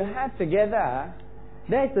that you have together,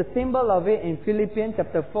 there is a symbol of it in Philippians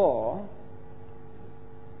chapter 4,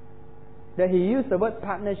 that he used the word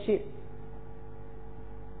partnership.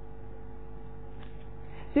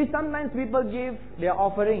 See, sometimes people give their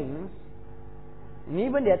offerings, and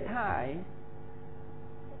even their tithe.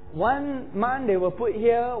 1 month they will put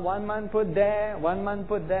here, 1 month put there, 1 month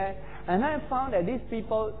put there. And I found that these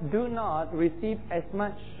people do not receive as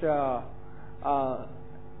much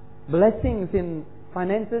blessings in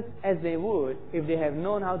finances as they would if they have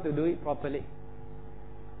known how to do it properly.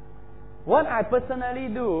 What I personally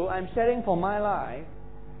do, I'm sharing for my life,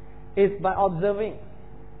 is by observing.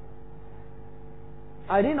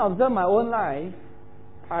 I didn't observe my own life.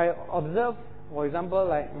 I observed, for example,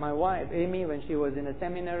 like my wife, Amy, when she was in the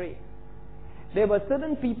seminary. There were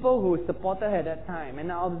certain people who supported her at that time,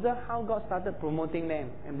 and I observed how God started promoting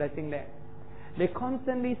them and blessing them. They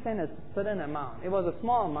constantly sent a certain amount. It was a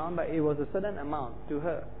small amount, but it was a certain amount to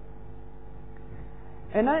her.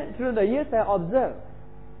 And through the years, I observed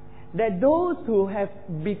that those who have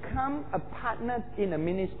become a partner in a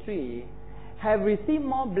ministry have received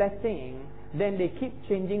more blessing than they keep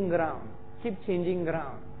changing ground, keep changing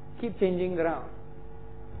ground, keep changing ground.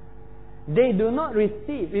 They do not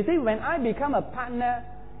receive. You see, when I become a partner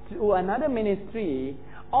to another ministry,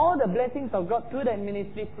 all the blessings of God through that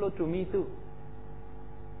ministry flow to me too.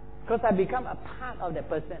 Because I become a part of that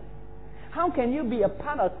person. How can you be a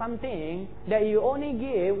part of something that you only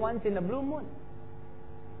give once in a blue moon?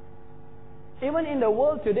 Even in the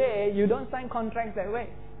world today, you don't sign contracts that way.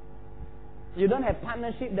 You don't have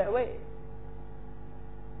partnership that way.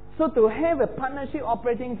 So to have a partnership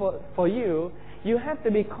operating for you, you have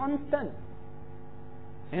to be constant.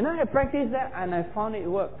 And I have practiced that and I found it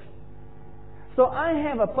works. So I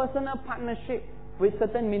have a personal partnership with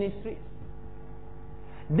certain ministries.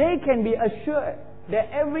 They can be assured that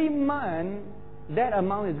every month that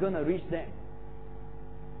amount is going to reach them.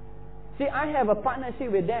 See, I have a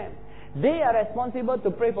partnership with them. They are responsible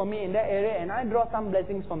to pray for me in that area, and I draw some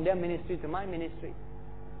blessings from their ministry to my ministry.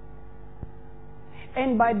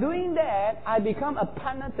 And by doing that, I become a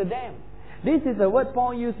partner to them. This is the word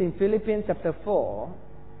Paul used in Philippians chapter 4,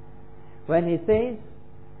 when he says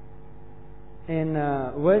in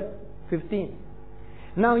verse 15.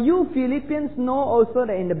 Now you Philippians know also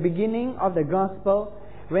that in the beginning of the gospel,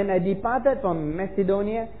 when I departed from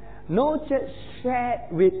Macedonia, no church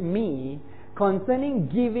shared with me concerning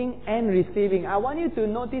giving and receiving. I want you to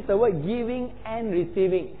notice the word giving and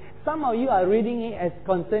receiving. Some of you are reading it as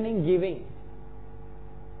concerning giving.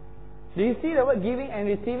 Do you see the word giving and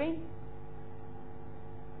receiving?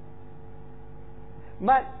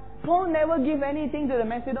 But Paul never gave anything to the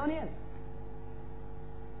Macedonians.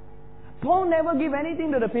 Paul never gave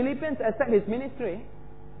anything to the Philippians except his ministry.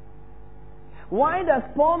 Why does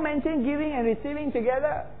Paul mention giving and receiving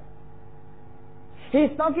together?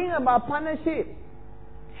 He's talking about partnership.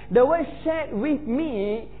 The word shared with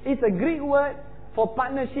me is a Greek word for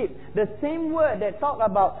partnership. The same word that talk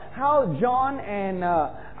about how John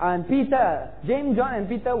and Peter, James, John and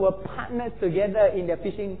Peter were partners together in their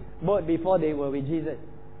fishing boat before they were with Jesus.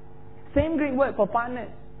 Same Greek word for partners.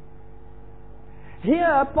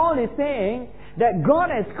 Here Paul is saying that God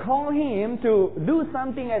has called him to do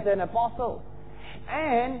something as an apostle.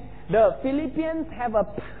 And the Philippians have a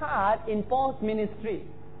part in Paul's ministry.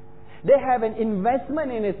 They have an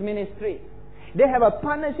investment in his ministry. They have a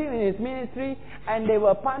partnership in his ministry, and they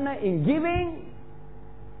were a partner in giving,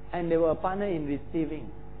 and they were a partner in receiving.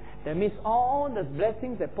 That means all the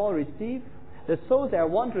blessings that Paul received, the souls that are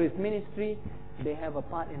won through his ministry, they have a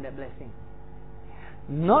part in that blessing.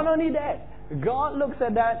 Not only that, God looks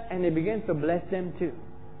at that and He begins to bless them too.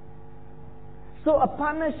 So a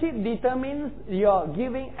partnership determines your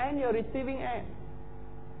giving and your receiving end.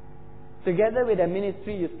 Together with the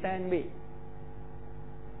ministry you stand with.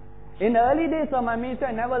 In the early days of my ministry,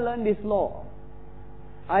 I never learned this law.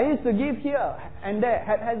 I used to give here and there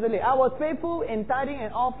haphazardly. I was faithful in tithing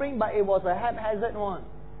and offering, but it was a haphazard one.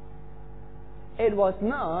 It was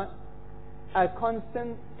not a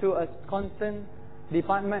constant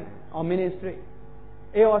department or ministry.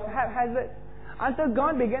 It was haphazard. Until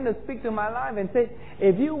God began to speak to my life and said,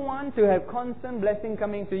 if you want to have constant blessing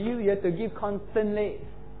coming to you, you have to give constantly.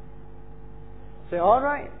 Say,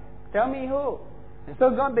 alright, tell me who. And so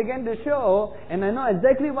God began to show, and I know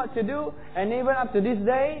exactly what to do, and even up to this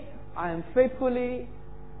day, I am faithfully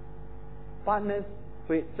partners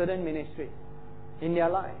with certain ministries in their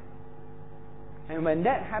life. And when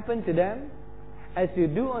that happened to them, as you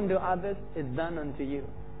do unto others, it's done unto you.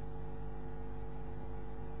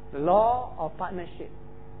 The law of partnership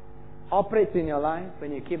operates in your life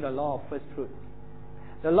when you keep the law of first fruit.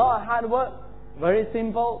 The law of hard work, very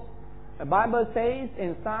simple. The Bible says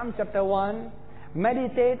in Psalm chapter 1,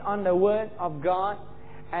 meditate on the word of God,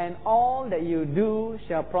 and all that you do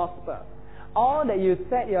shall prosper. All that you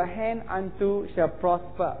set your hand unto shall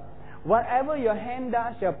prosper. Whatever your hand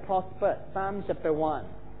does shall prosper. Psalm chapter 1.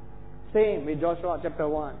 Same with Joshua chapter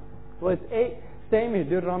 1. Verse 8, same with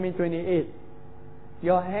Deuteronomy 28.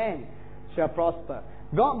 Your hand shall prosper.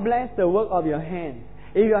 God bless the work of your hands.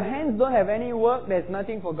 If your hands don't have any work, there's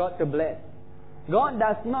nothing for God to bless. God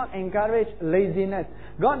does not encourage laziness.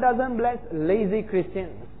 God doesn't bless lazy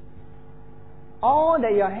Christians. All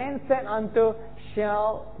that your hands set unto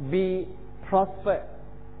shall be prospered.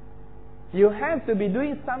 You have to be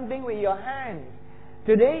doing something with your hands.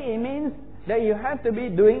 Today it means that you have to be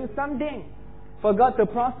doing something for God to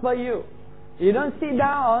prosper you. You don't sit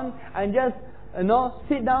down and just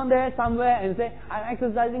sit down there somewhere and say, I'm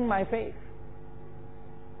exercising my faith.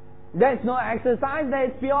 That's no exercise,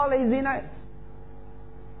 that's pure laziness.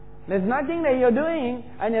 There's nothing that you're doing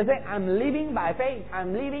and you say, I'm living by faith,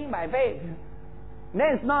 I'm living by faith.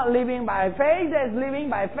 That's not living by faith, that's living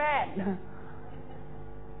by fat.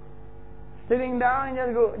 Sitting down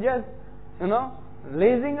and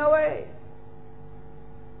lazing away.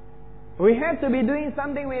 We have to be doing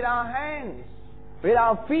something with our hands, with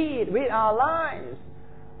our feet, with our lives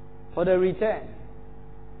for the return.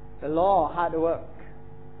 The law of hard work.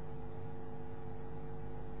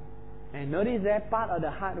 And notice that part of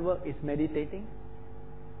the hard work is meditating.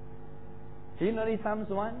 Do you notice Psalms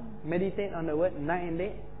 1? Meditate on the word night and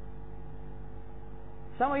day.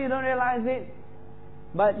 Some of you don't realize it,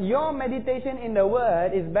 but your meditation in the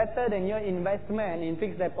word is better than your investment in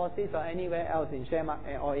fixed deposits or anywhere else in share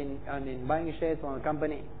market or in buying shares from a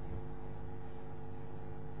company.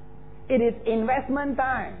 It is investment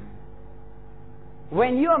time.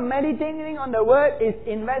 When you are meditating on the word, it's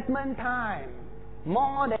investment time.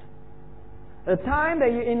 More than the time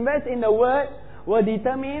that you invest in the word will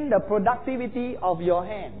determine the productivity of your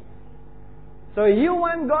hands. So if you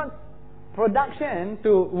want God's production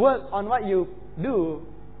to work on what you do,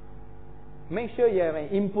 make sure you have an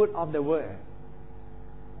input of the word.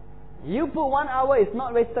 You put 1 hour, it's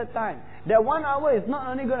not wasted time. That 1 hour is not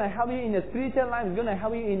only going to help you in the spiritual life, it's going to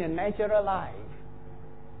help you in your natural life.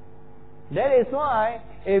 That is why,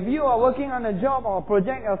 if you are working on a job or a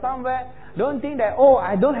project or somewhere, don't think that, oh,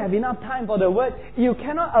 I don't have enough time for the Word. You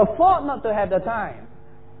cannot afford not to have the time.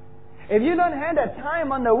 If you don't have the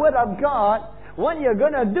time on the Word of God, what you're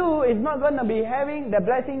going to do is not going to be having the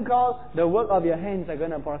blessing called the work of your hands are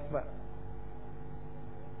going to prosper.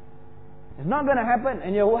 It's not going to happen,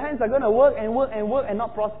 and your hands are going to work and work and work and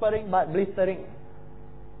not prospering but blistering.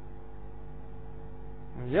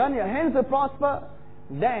 If you want your hands to prosper,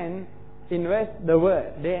 then invest the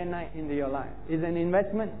Word day and night into your life. It's an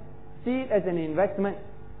investment. See it as an investment,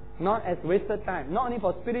 not as wasted time. Not only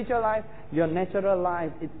for spiritual life, your natural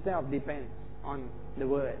life itself depends on the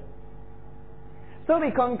Word. So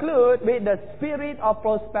we conclude with the spirit of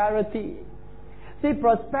prosperity. See,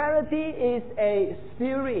 prosperity is a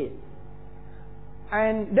spirit.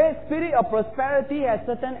 And that spirit of prosperity has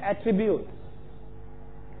certain attributes.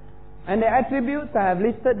 And the attributes I have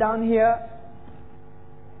listed down here: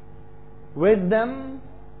 wisdom,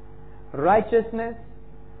 righteousness,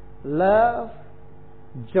 love,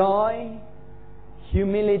 joy,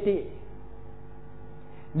 humility.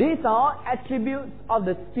 These are attributes of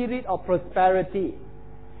the spirit of prosperity.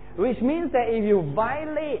 Which means that if you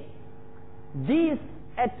violate these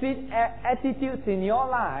attitudes in your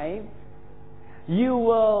life, you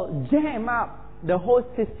will jam up the whole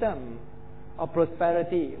system of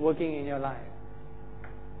prosperity working in your life.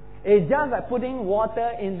 It's just like putting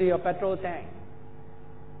water into your petrol tank.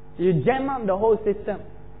 You jam up the whole system.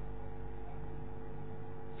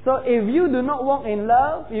 So if you do not walk in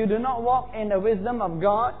love, you do not walk in the wisdom of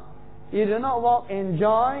God, you do not walk in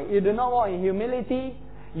joy, you do not walk in humility,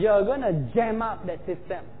 you're going to jam up that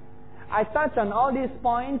system. I touched on all these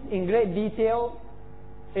points in great detail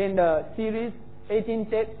in the series, 18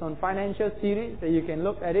 tapes on financial series, so you can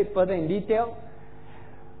look at it further in detail.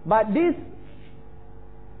 But these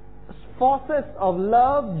forces of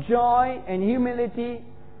love, joy, and humility,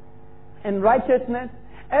 and righteousness,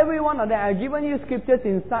 every one of them, I've given you scriptures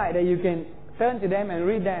inside that you can turn to them and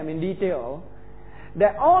read them in detail,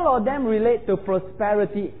 that all of them relate to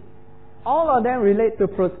prosperity. All of them relate to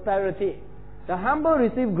prosperity. The humble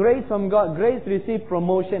receive grace from God. Grace receive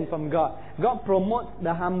promotion from God. God promotes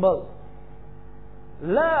the humble.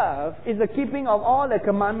 Love is the keeping of all the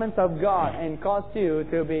commandments of God and cause you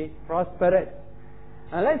to be prosperous.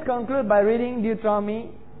 Now let's conclude by reading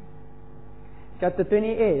Deuteronomy chapter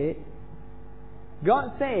 28.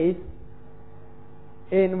 God says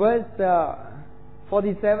in verse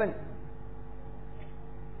 47,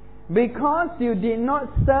 because you did not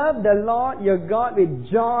serve the Lord your God with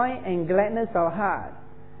joy and gladness of heart,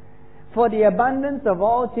 for the abundance of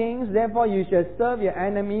all things, therefore you shall serve your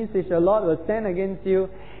enemies, which the Lord will send against you,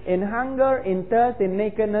 in hunger, in thirst, in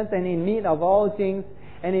nakedness, and in need of all things,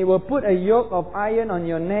 and He will put a yoke of iron on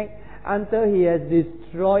your neck until He has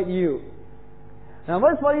destroyed you. Now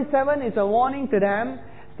verse 47 is a warning to them,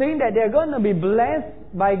 saying that they are going to be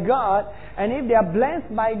blessed by God, and if they are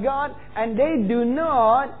blessed by God and they do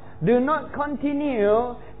not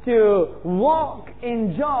continue to walk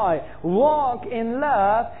in joy, walk in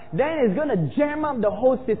love, then it's going to jam up the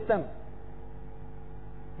whole system.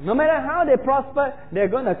 No matter how they prosper, they're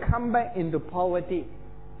going to come back into poverty,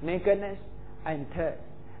 nakedness, and thirst,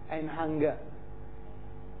 and hunger.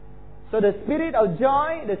 So the spirit of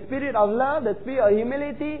joy, the spirit of love, the spirit of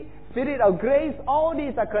humility, spirit of grace, all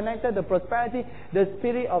these are connected to prosperity. The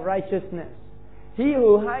spirit of righteousness. He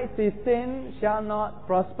who hides his sin shall not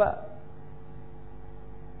prosper.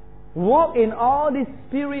 Walk in all this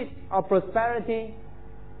spirit of prosperity,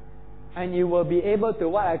 and you will be able to,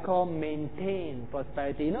 what I call, maintain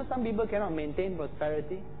prosperity. You know, some people cannot maintain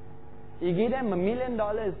prosperity. You give them $1 million,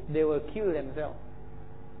 they will kill themselves.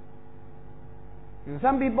 And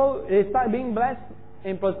some people, they start being blessed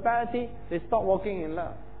in prosperity, they stop walking in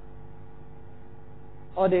love.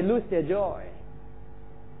 Or they lose their joy.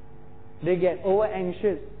 They get over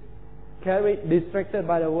anxious, carried, distracted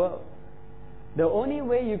by the world. The only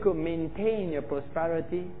way you could maintain your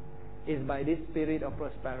prosperity is by this spirit of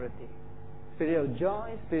prosperity. Spirit of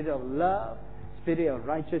joy, spirit of love, spirit of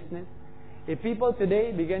righteousness. If people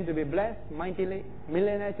today begin to be blessed mightily,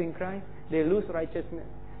 millionaires in Christ, they lose righteousness.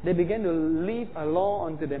 They begin to live a law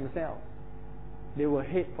unto themselves. They will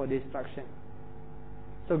head for destruction.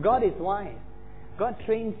 So God is wise. God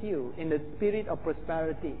trains you in the spirit of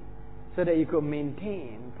prosperity so that you could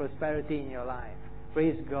maintain prosperity in your life.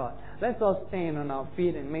 Praise God. Let's all stand on our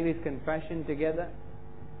feet and make this confession together.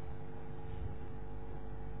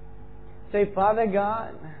 Say, Father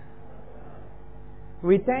God,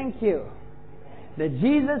 we thank you that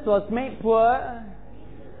Jesus was made poor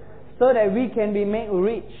so that we can be made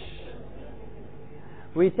rich.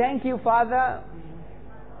 We thank you, Father,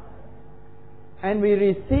 and we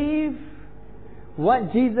receive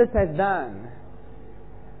what Jesus has done.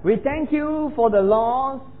 We thank you for the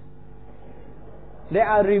laws that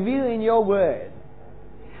are revealed in your word.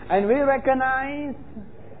 And we recognize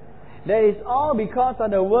that it's all because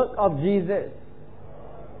of the work of Jesus.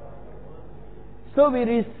 So we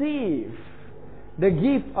receive the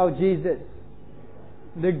gift of Jesus,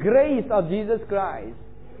 the grace of Jesus Christ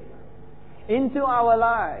into our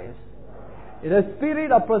lives. The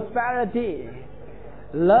spirit of prosperity,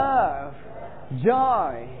 love,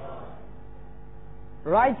 joy,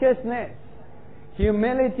 righteousness,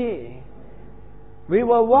 humility. We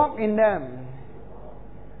will walk in them.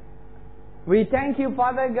 We thank you,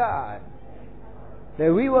 Father God,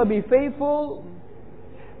 that we will be faithful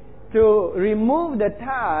to remove the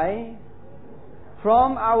tie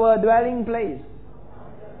from our dwelling place.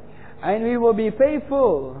 And we will be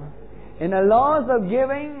faithful in the laws of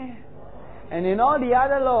giving and in all the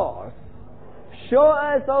other laws. Show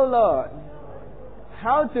us, O Lord,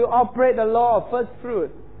 how to operate the law of first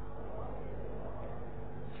fruit,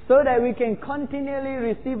 so that we can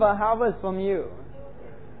continually receive a harvest from you.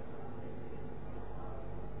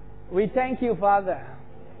 We thank you, Father,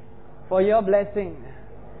 for your blessing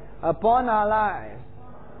upon our lives.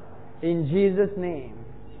 In Jesus' name.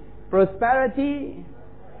 Prosperity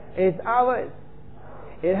is ours.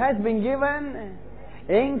 It has been given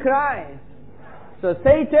in Christ. So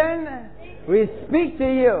Satan, we speak to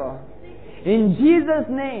you. In Jesus'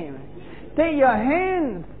 name, take your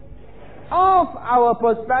hands off our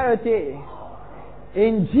prosperity.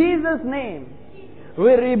 In Jesus' name,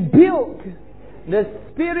 we rebuke the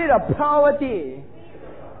spirit of poverty.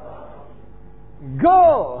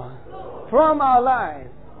 Go from our lives.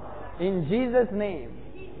 In Jesus' name,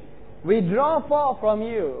 we draw forth from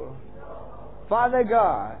you, Father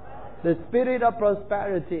God, the spirit of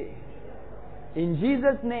prosperity. In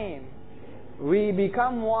Jesus' name, we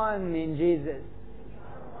become one in Jesus,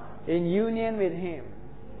 in union with Him.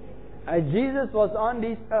 As Jesus was on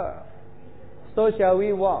this earth, so shall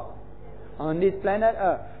we walk on this planet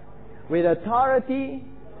earth with authority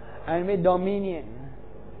and with dominion.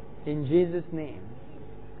 In Jesus' name.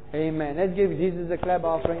 Amen. Let's give Jesus a clap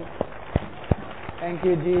offering. Thank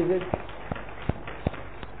you, Jesus.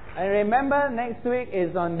 And remember, next week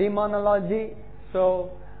is on demonology.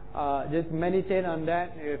 So just meditate on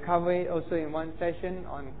that. We'll cover it also in one session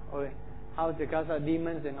on how to cast out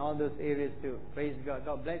demons and all those areas too. Praise God.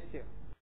 God bless you.